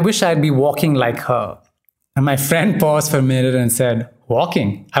I'd be walking like her. And my friend paused for a minute and said,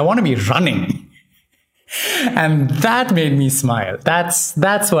 walking? I want to be running. And that made me smile. That's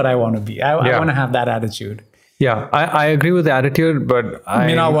what I want to be. I want to have that attitude. Yeah, I agree with the attitude, but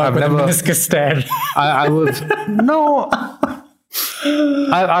I've never meniscus tear.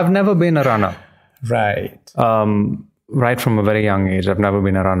 I've never been a runner. Right. Right from a very young age, I've never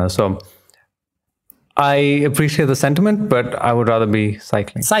been a runner. So I appreciate the sentiment, but I would rather be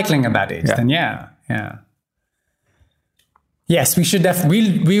cycling. Cycling at that age, then yeah. Yes, we should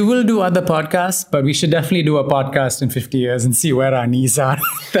we will do other podcasts, but we should definitely do a podcast in 50 years and see where our knees are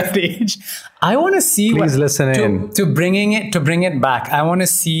at that age. I want to see to bring it back. I want to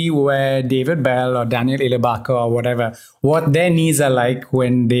see where David Bell or Daniel Ilibaka or whatever, what their knees are like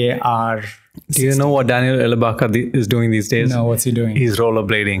when they are 60. Do you know what Daniel Ilibaka is doing these days? No, what's he doing? He's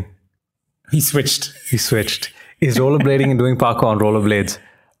rollerblading. He switched. He's rollerblading and doing parkour on rollerblades.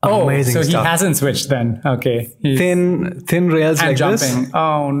 Amazing so stuff. He hasn't switched then. Okay. Thin rails and like jumping. this.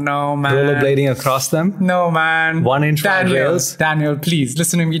 Oh no, man. Rollerblading across them. No, man. 1 inch wide rails. Daniel, please.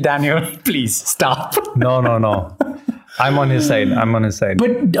 Listen to me, Daniel. Please, stop. No. I'm on his side.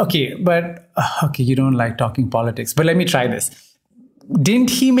 But, okay, you don't like talking politics. But let me try this. Didn't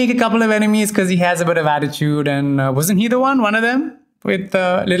he make a couple of enemies because he has a bit of attitude? And wasn't he the one of them? With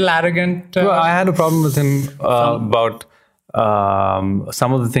little arrogant... Well, I had a problem with him about...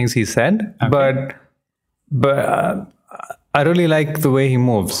 some of the things he said, okay. but I really like the way he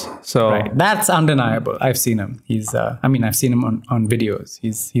moves. So right. That's undeniable. I've seen him. I've seen him on videos.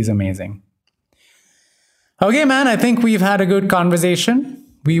 He's amazing. Okay, man, I think we've had a good conversation.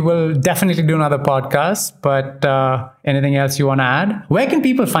 We will definitely do another podcast, but anything else you want to add? Where can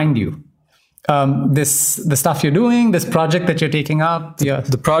people find you? The stuff you're doing, this project that you're taking up? Yeah.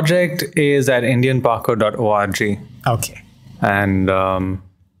 The project is at indianparkour.org. Okay. And, okay,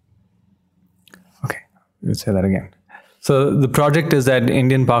 let's say that again. So the project is at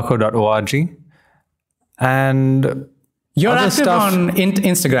indianparkour.org. And you're other active stuff, on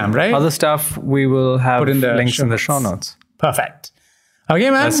Instagram, right? Other stuff, we will have Put in the links show in the notes. show notes. Perfect. Okay,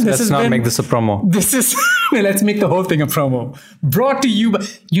 man. Let's not make this a promo. This is let's make the whole thing a promo. Brought to you by,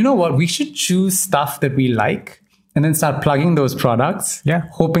 you know what? We should choose stuff that we like and then start plugging those products. Yeah.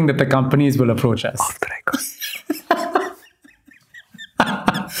 Hoping that the companies will approach us. Off the record.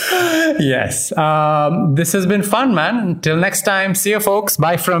 Yes. This has been fun, man. Until next time. See you, folks.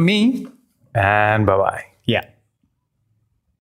 Bye from me. And bye-bye. Yeah.